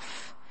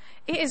tough.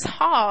 It is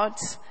hard.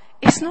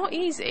 It's not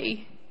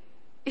easy.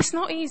 It's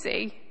not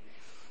easy.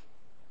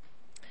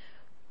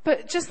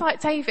 But just like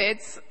David,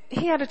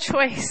 he had a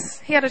choice.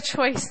 He had a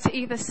choice to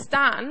either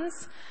stand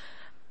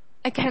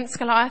against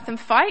Goliath and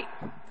fight,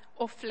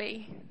 or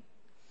flee.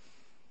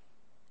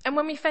 And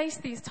when we face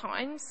these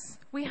times,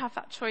 we have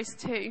that choice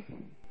too.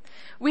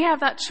 We have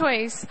that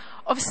choice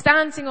of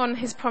standing on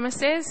his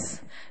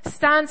promises,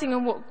 standing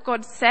on what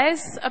God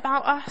says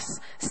about us,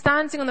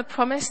 standing on the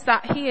promise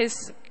that he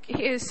is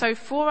He is so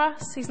for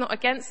us. He's not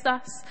against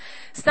us.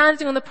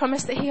 Standing on the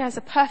promise that he has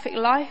a perfect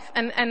life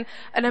and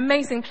an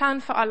amazing plan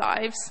for our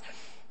lives.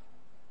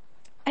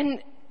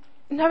 And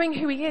knowing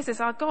who he is as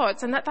our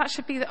God, and that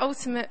should be the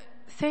ultimate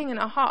thing in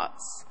our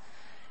hearts.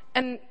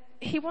 And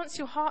he wants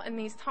your heart in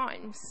these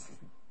times.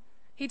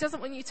 He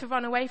doesn't want you to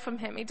run away from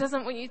him. He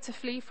doesn't want you to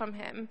flee from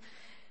him.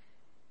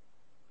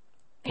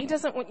 He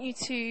doesn't want you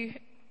to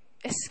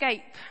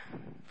escape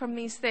from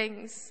these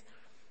things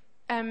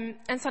and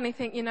suddenly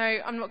think,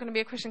 I'm not going to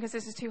be a Christian because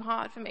this is too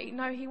hard for me.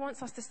 No, he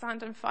wants us to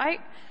stand and fight.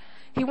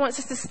 He wants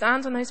us to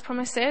stand on those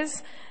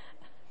promises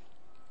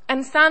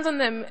and stand on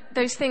them,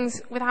 those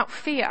things without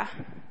fear,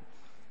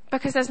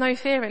 because there's no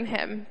fear in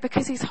him,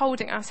 because he's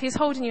holding us. He's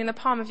holding you in the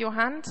palm of your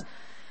hand.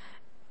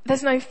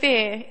 There's no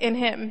fear in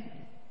him.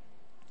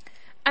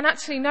 And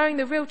actually knowing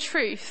the real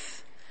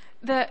truth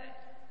that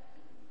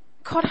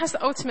God has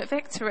the ultimate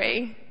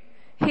victory.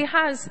 He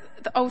has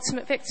the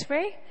ultimate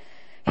victory.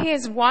 He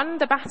has won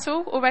the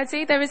battle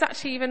already. There is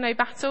actually even no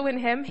battle in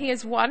him. He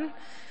has won.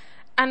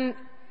 And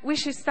we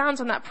should stand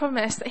on that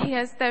promise that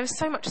there is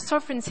so much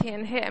sovereignty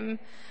in him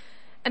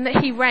and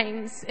that he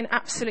reigns in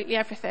absolutely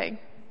everything.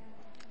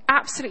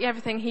 Absolutely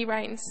everything he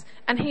reigns.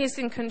 And he is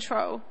in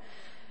control.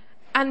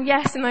 And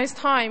yes, in those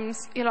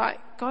times, you're like,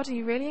 God, are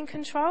you really in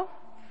control?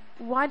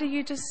 Why do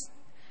you just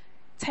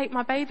take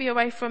my baby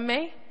away from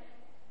me?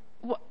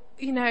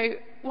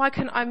 Why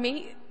can't I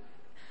meet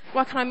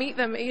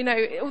them?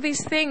 All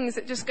these things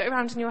that just go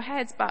around in your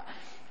head, but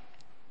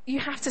you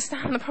have to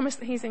stand on the promise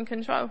that he's in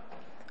control.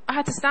 I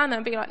had to stand there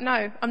and be like,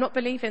 no, I'm not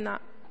believing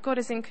that. God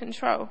is in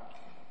control.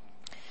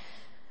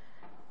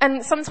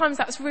 And sometimes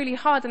that's really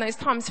hard in those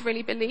times to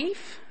really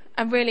believe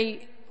and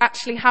really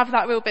actually have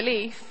that real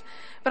belief.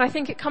 But I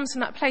think it comes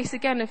from that place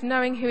again of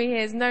knowing who he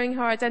is, knowing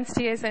who our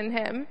identity is in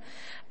him,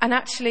 and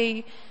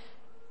actually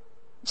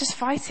just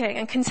fighting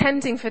and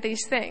contending for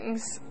these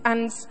things.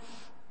 And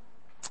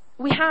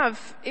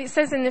it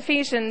says in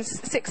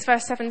Ephesians 6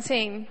 verse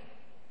 17,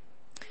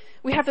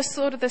 we have the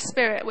sword of the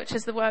Spirit, which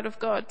is the word of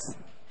God.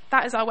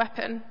 That is our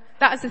weapon.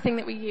 That is the thing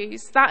that we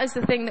use. That is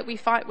the thing that we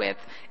fight with,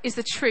 is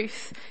the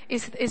truth,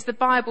 is the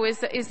Bible, is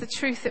the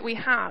truth that we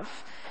have.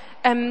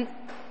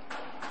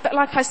 But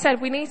like I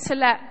said, we need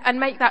to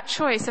make that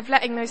choice of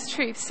letting those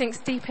truths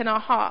sink deep in our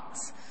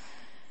hearts.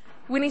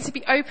 We need to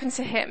be open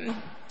to him.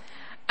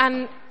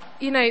 And,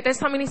 there's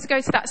time we need to go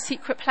to that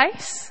secret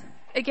place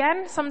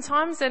again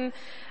sometimes, and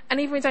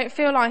even if we don't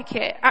feel like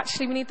it,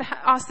 actually we need to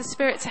ask the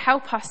Spirit to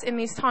help us in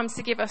these times,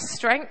 to give us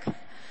strength.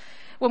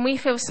 When we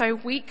feel so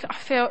weak, I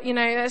feel,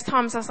 there's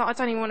times I was like, I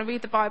don't even want to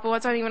read the Bible, I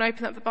don't even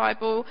open up the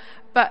Bible,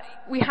 but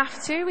we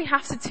have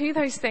to do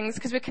those things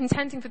because we're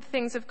contending for the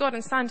things of God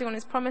and standing on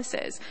his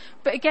promises.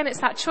 But again, it's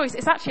that choice.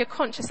 It's actually a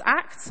conscious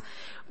act.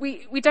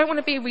 We don't want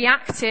to be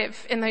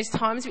reactive in those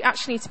times. We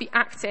actually need to be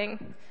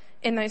acting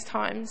in those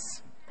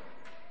times.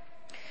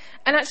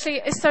 And actually,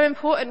 it's so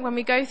important when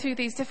we go through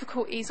these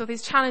difficulties or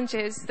these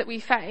challenges that we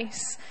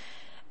face,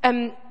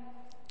 I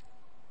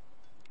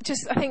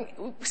think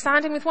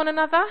standing with one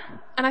another,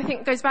 and I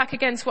think it goes back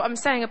again to what I'm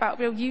saying about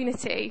real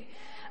unity.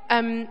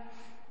 I'm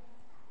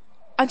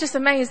just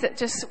amazed that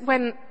just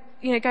when,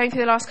 going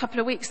through the last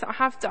couple of weeks that I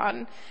have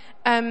done,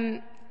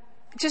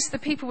 just the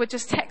people would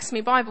just text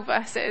me Bible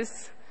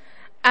verses.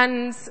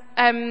 And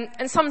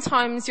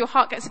sometimes your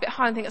heart gets a bit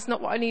high and think that's not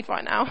what I need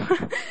right now.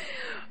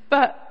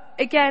 But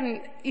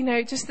again,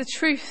 just the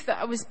truth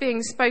that was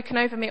being spoken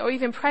over me or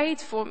even prayed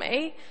for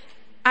me,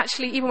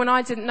 actually, even when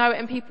I didn't know it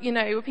and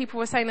people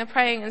were saying they're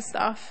praying and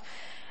stuff.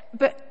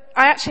 But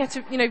I actually had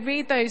to,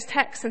 read those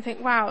texts and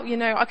think, wow,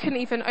 I couldn't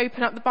even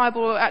open up the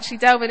Bible or actually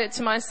delve in it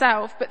to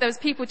myself. But there was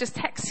people just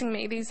texting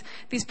me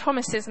these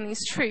promises and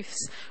these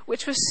truths,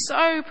 which was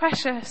so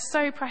precious,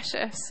 so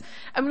precious.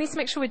 And we need to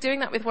make sure we're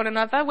doing that with one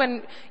another.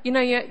 When,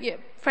 your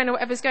friend or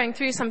whatever's going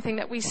through something,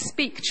 that we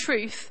speak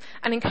truth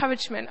and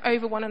encouragement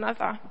over one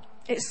another.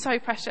 It's so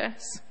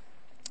precious.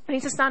 We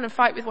need to stand and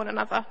fight with one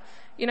another.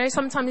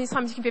 Sometimes these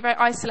times you can be very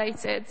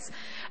isolated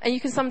and you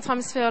can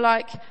sometimes feel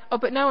like, oh,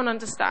 but no one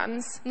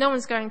understands. No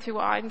one's going through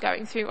what I'm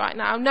going through right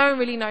now. No one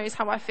really knows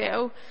how I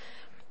feel.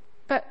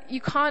 But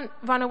you can't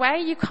run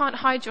away. You can't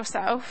hide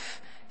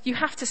yourself. You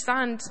have to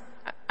stand,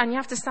 and you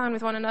have to stand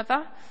with one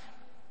another,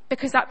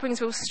 because that brings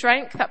real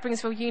strength, that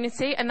brings real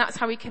unity, and that's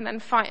how we can then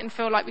fight and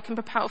feel like we can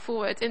propel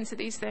forward into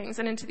these things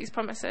and into these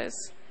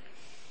promises.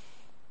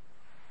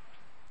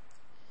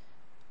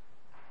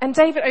 And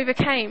David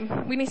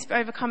overcame. We need to be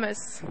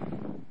overcomers,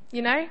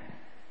 We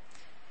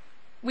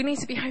need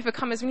to be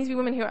overcomers. We need to be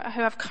women who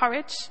have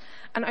courage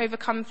and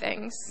overcome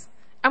things.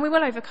 And we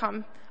will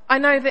overcome. I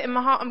know that in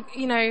my heart,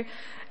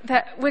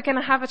 that we're going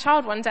to have a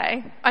child one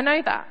day. I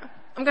know that.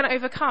 I'm going to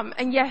overcome.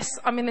 And yes,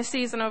 I'm in the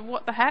season of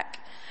what the heck.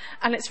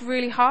 And it's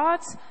really hard.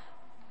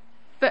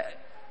 But,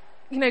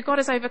 God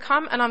has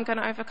overcome and I'm going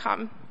to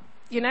overcome.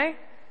 We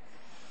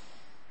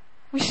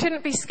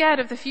shouldn't be scared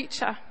of the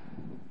future.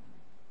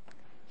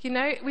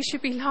 We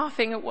should be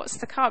laughing at what's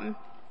to come.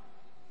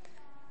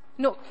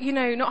 Not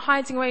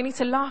hiding away. We need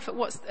to laugh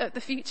at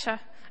the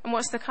future and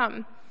what's to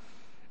come.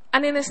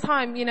 And in this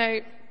time,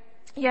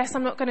 Yes,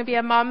 I'm not going to be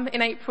a mum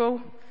in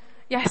April.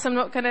 Yes, I'm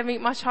not going to meet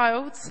my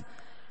child.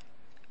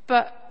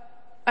 But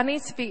I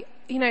need to be,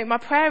 my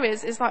prayer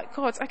is like,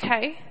 God,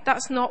 okay,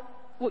 that's not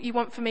what you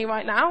want for me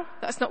right now.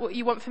 That's not what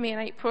you want for me in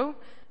April.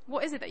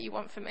 What is it that you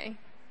want for me?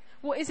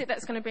 What is it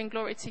that's going to bring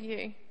glory to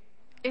you?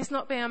 It's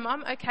not being a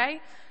mum,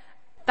 okay.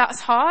 That's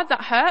hard,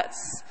 that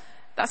hurts.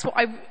 That's what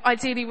I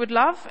ideally would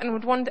love and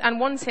would want and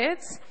wanted.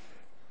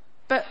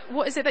 But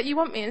what is it that you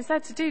want me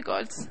instead to do,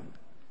 God?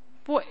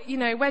 Where do you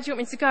want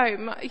me to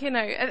go?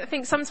 I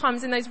think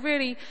sometimes in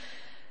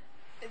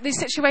these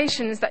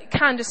situations that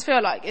can just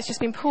feel like it's just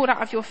been pulled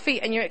out of your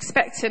feet and you're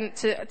expectant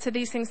to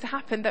these things to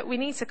happen, that we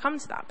need to come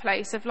to that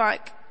place of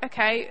like,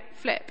 okay,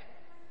 flip.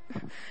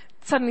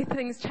 Suddenly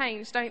things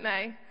change, don't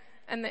they?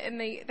 And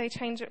they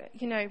change,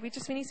 we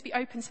need to be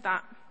open to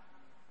that.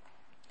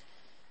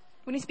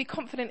 We need to be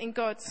confident in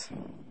God.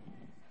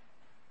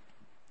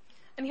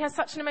 And he has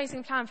such an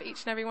amazing plan for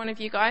each and every one of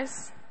you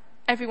guys.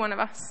 Every one of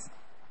us.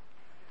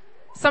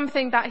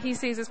 Something that he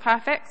sees as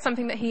perfect,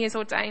 something that he has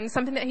ordained,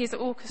 something that he has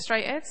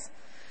orchestrated.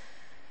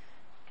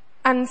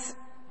 And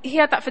he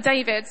had that for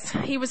David.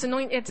 He was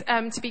anointed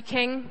to be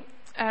king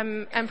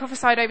and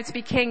prophesied over to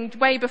be king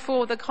way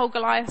before the whole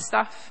Goliath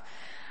stuff.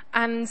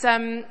 And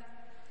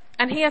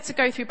he had to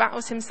go through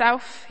battles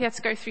himself. He had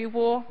to go through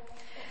war.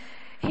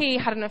 He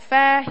had an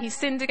affair. He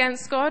sinned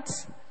against God.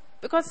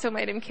 But God still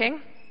made him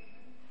king.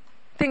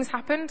 Things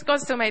happened. God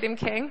still made him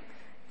king.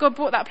 God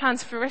brought that plan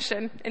to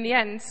fruition in the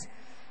end.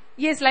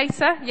 Years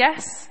later,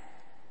 yes.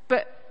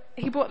 But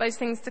he brought those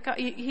things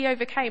he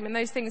overcame, and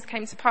those things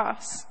came to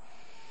pass.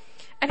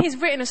 And he's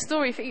written a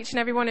story for each and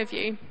every one of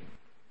you.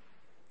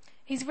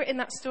 He's written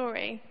that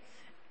story.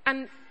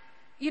 And,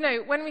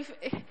 when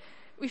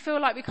we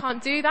feel like we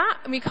can't do that,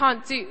 and we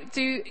can't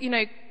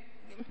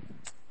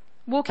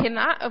walk in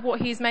that of what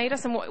he's made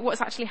us and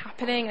what's actually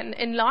happening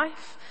in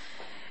life,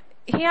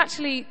 he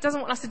actually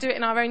doesn't want us to do it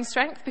in our own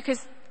strength,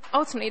 because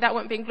ultimately that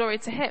won't bring glory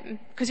to him,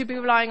 because we'll be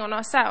relying on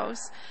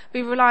ourselves.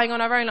 We'll be relying on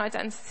our own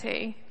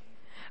identity.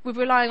 We're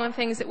relying on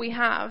things that we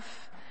have.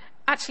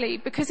 Actually,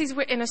 because he's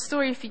written a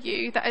story for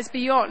you that is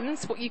beyond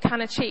what you can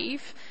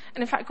achieve,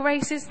 and in fact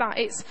grace is that.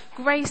 It's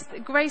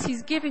grace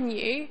he's given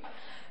you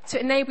to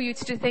enable you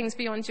to do things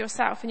beyond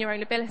yourself and your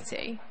own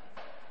ability.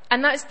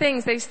 And those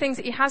things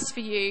that he has for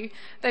you,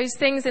 those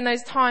things in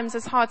those times,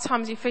 those hard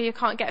times you feel you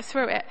can't get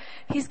through it,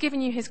 he's given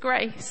you his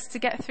grace to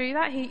get through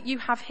that. You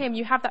have him,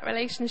 you have that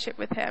relationship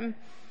with him.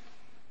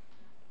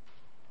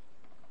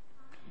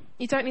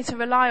 You don't need to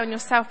rely on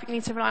yourself, but you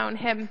need to rely on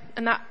him.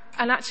 And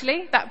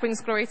actually, that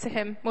brings glory to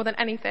him more than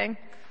anything.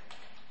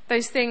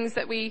 Those things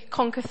that we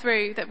conquer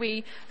through, that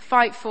we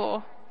fight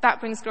for,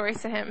 that brings glory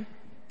to him.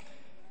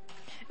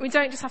 We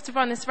don't just have to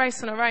run this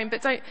race on our own,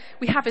 but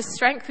we have his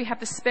strength, we have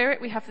the spirit,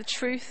 we have the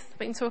truth we've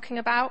been talking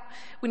about.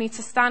 We need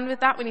to stand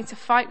with that, we need to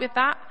fight with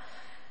that.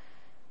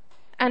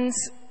 And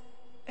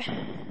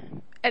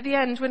at the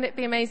end, wouldn't it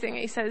be amazing?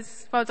 He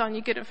says, well done,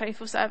 you good and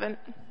faithful servant.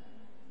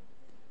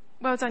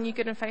 Well done, you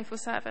good and faithful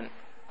servant.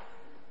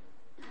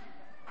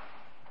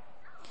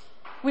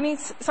 We need,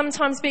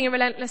 sometimes being a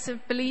relentless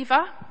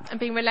believer and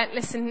being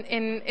relentless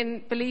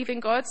in believing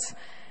God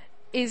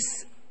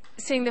is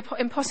seeing the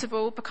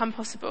impossible become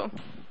possible.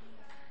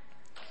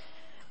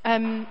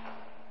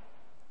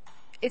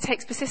 It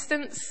takes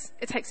persistence,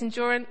 it takes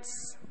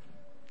endurance,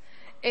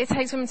 it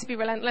takes women to be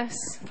relentless.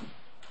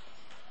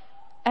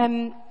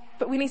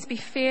 But we need to be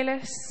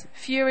fearless,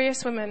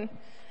 furious women,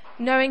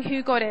 knowing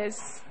who God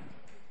is,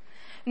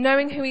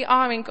 knowing who we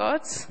are in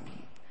God,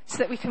 so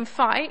that we can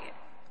fight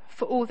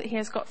for all that he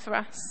has got for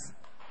us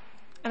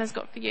and has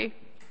got for you.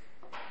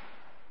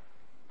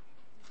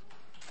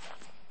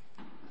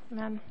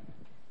 Amen.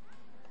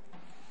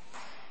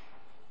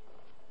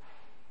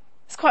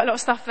 There's quite a lot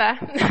of stuff there.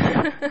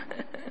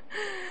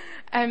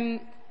 I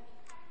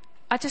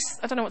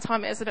don't know what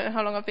time it is. I don't know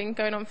how long I've been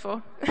going on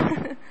for.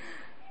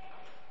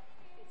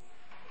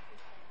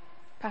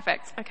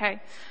 Perfect. Okay.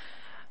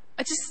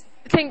 I just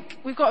think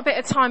we've got a bit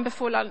of time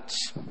before lunch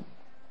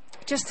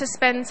just to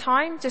spend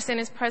time just in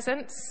his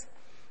presence.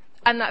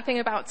 And that thing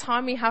about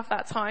time, we have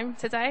that time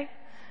today.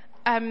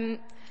 And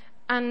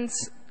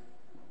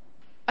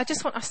I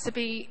just want us to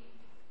be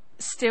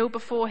still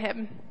before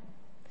him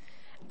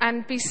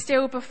and be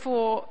still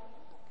before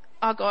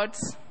our God,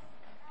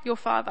 your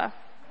Father.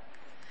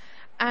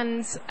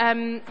 And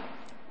should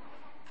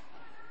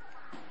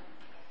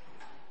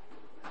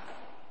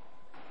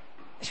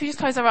we just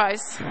close our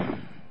eyes?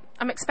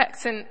 I'm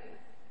expectant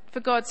for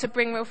God to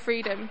bring real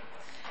freedom.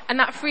 And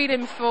that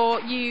freedom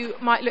for you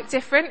might look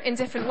different in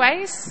different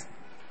ways,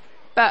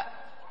 but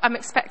I'm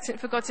expectant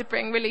for God to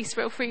release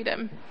real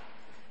freedom.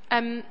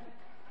 I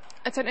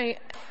don't know,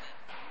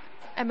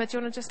 Emma, do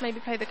you want to just maybe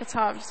play the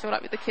guitar? I just feel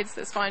like with the kids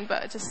that's fine,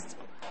 but just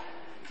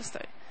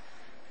don't.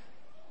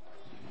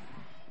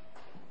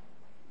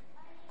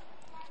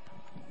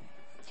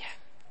 Yeah.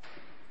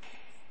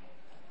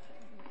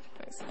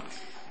 Thanks.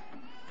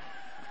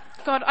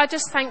 God, I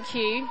just thank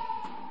you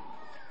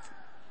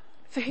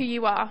for who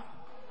you are.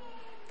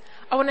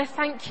 I want to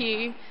thank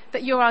you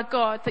that you're our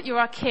God, that you're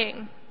our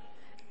King,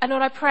 And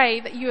Lord, I pray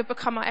that you would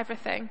become our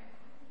everything.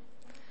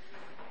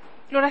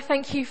 Lord, I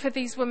thank you for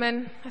these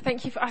women. I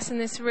thank you for us in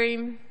this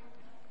room.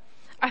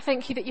 I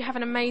thank you that you have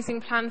an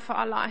amazing plan for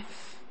our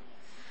life.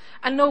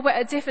 And Lord, we're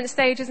at different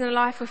stages in our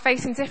life. We're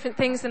facing different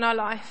things in our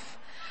life.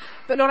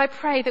 But Lord, I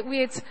pray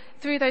that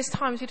through those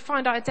times, we'd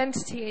find our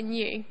identity in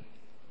you.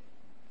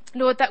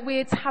 Lord, that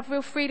we'd have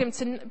real freedom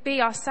to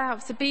be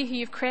ourselves, to be who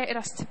you've created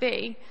us to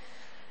be.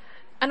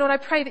 And Lord, I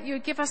pray that you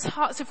would give us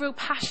hearts of real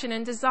passion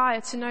and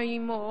desire to know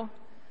you more.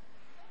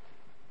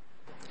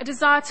 A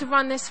desire to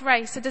run this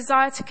race, a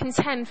desire to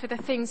contend for the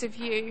things of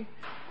you.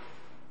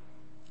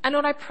 And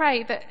Lord, I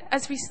pray that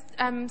as we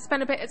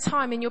spend a bit of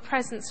time in your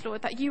presence,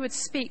 Lord, that you would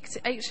speak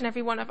to each and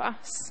every one of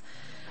us,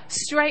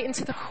 straight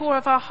into the core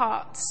of our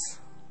hearts.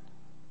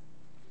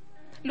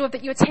 Lord,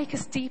 that you would take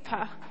us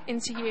deeper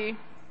into you.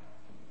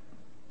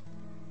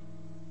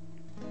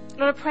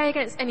 Lord, I pray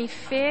against any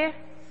fear,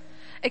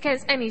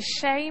 against any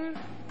shame,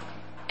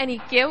 any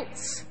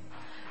guilt.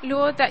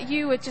 Lord, that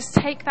you would just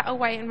take that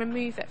away and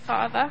remove it,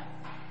 Father.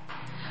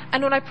 And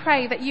Lord, I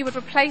pray that you would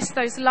replace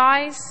those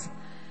lies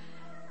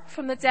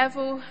from the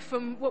devil,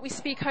 from what we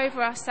speak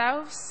over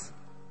ourselves,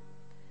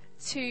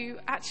 to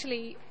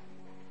actually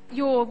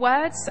your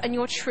words and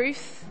your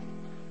truth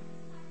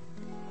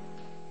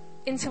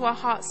into our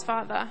hearts,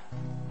 Father.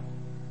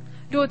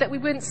 Lord, that we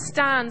wouldn't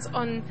stand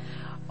on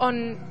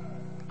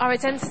our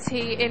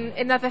identity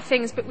in other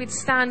things, but we'd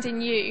stand in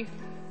you.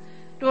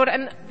 Lord,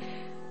 and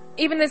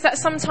even there's that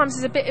sometimes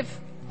there's a bit of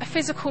a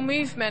physical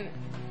movement.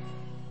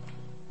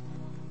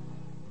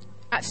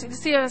 Actually, to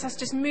see us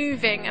just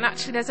moving, and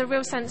actually there's a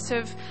real sense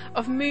of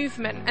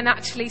movement and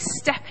actually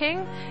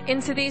stepping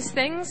into these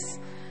things.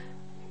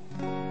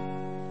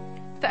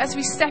 That as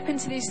we step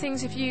into these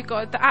things of you,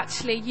 God, that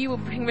actually you will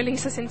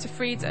release us into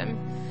freedom.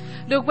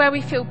 Lord, where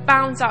we feel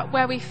bound up,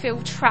 where we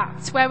feel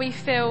trapped, where we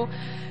feel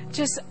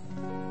just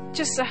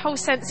a whole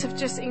sense of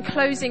just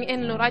enclosing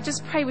in, Lord, I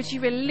just pray, would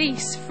you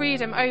release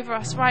freedom over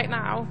us right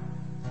now?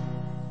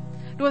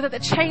 Lord, that the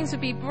chains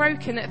would be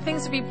broken, that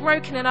things would be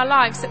broken in our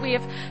lives that we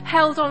have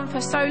held on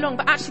for so long,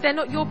 but actually they're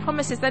not your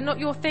promises, they're not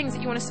your things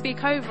that you want to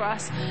speak over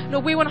us.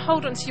 Lord, we want to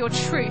hold on to your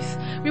truth.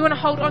 We want to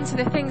hold on to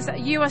the things that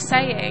you are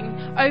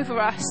saying over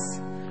us.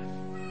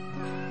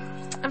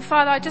 And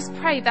Father, I just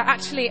pray that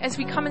actually as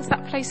we come into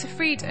that place of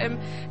freedom,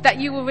 that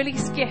you will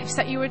release gifts,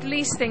 that you will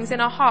release things in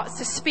our hearts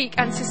to speak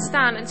and to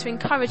stand and to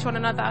encourage one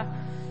another.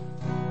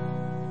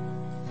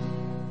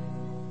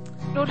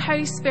 Lord,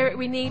 Holy Spirit,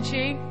 we need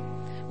you.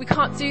 We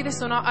can't do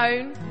this on our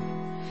own.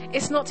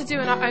 It's not to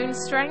do in our own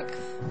strength.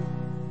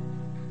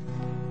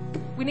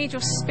 We need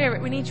your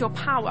spirit. We need your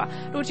power.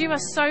 Lord, you are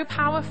so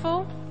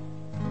powerful.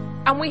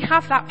 And we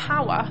have that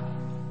power.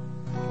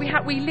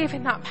 We live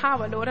in that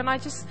power, Lord. And I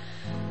just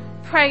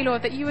pray,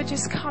 Lord, that you would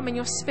just come in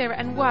your spirit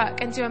and work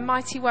and do a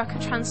mighty work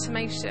of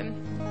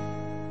transformation.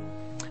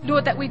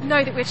 Lord, that we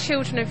know that we're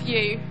children of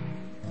you.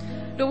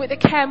 Lord, we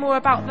care more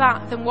about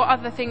that than what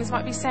other things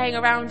might be saying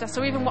around us,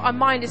 or even what our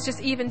mind is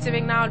just even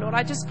doing now, Lord.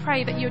 I just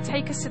pray that you would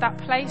take us to that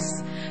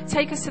place,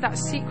 take us to that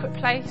secret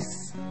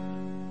place.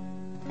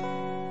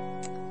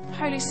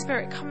 Holy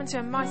Spirit, come and do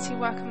a mighty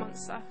work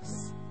amongst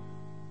us.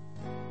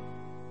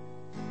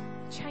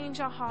 Change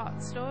our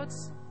hearts, Lord.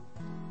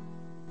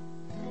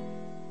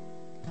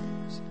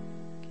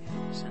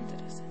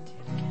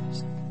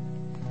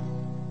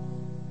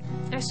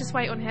 Let's just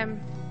wait on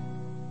him.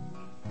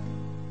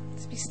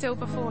 Let's be still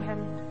before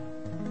him.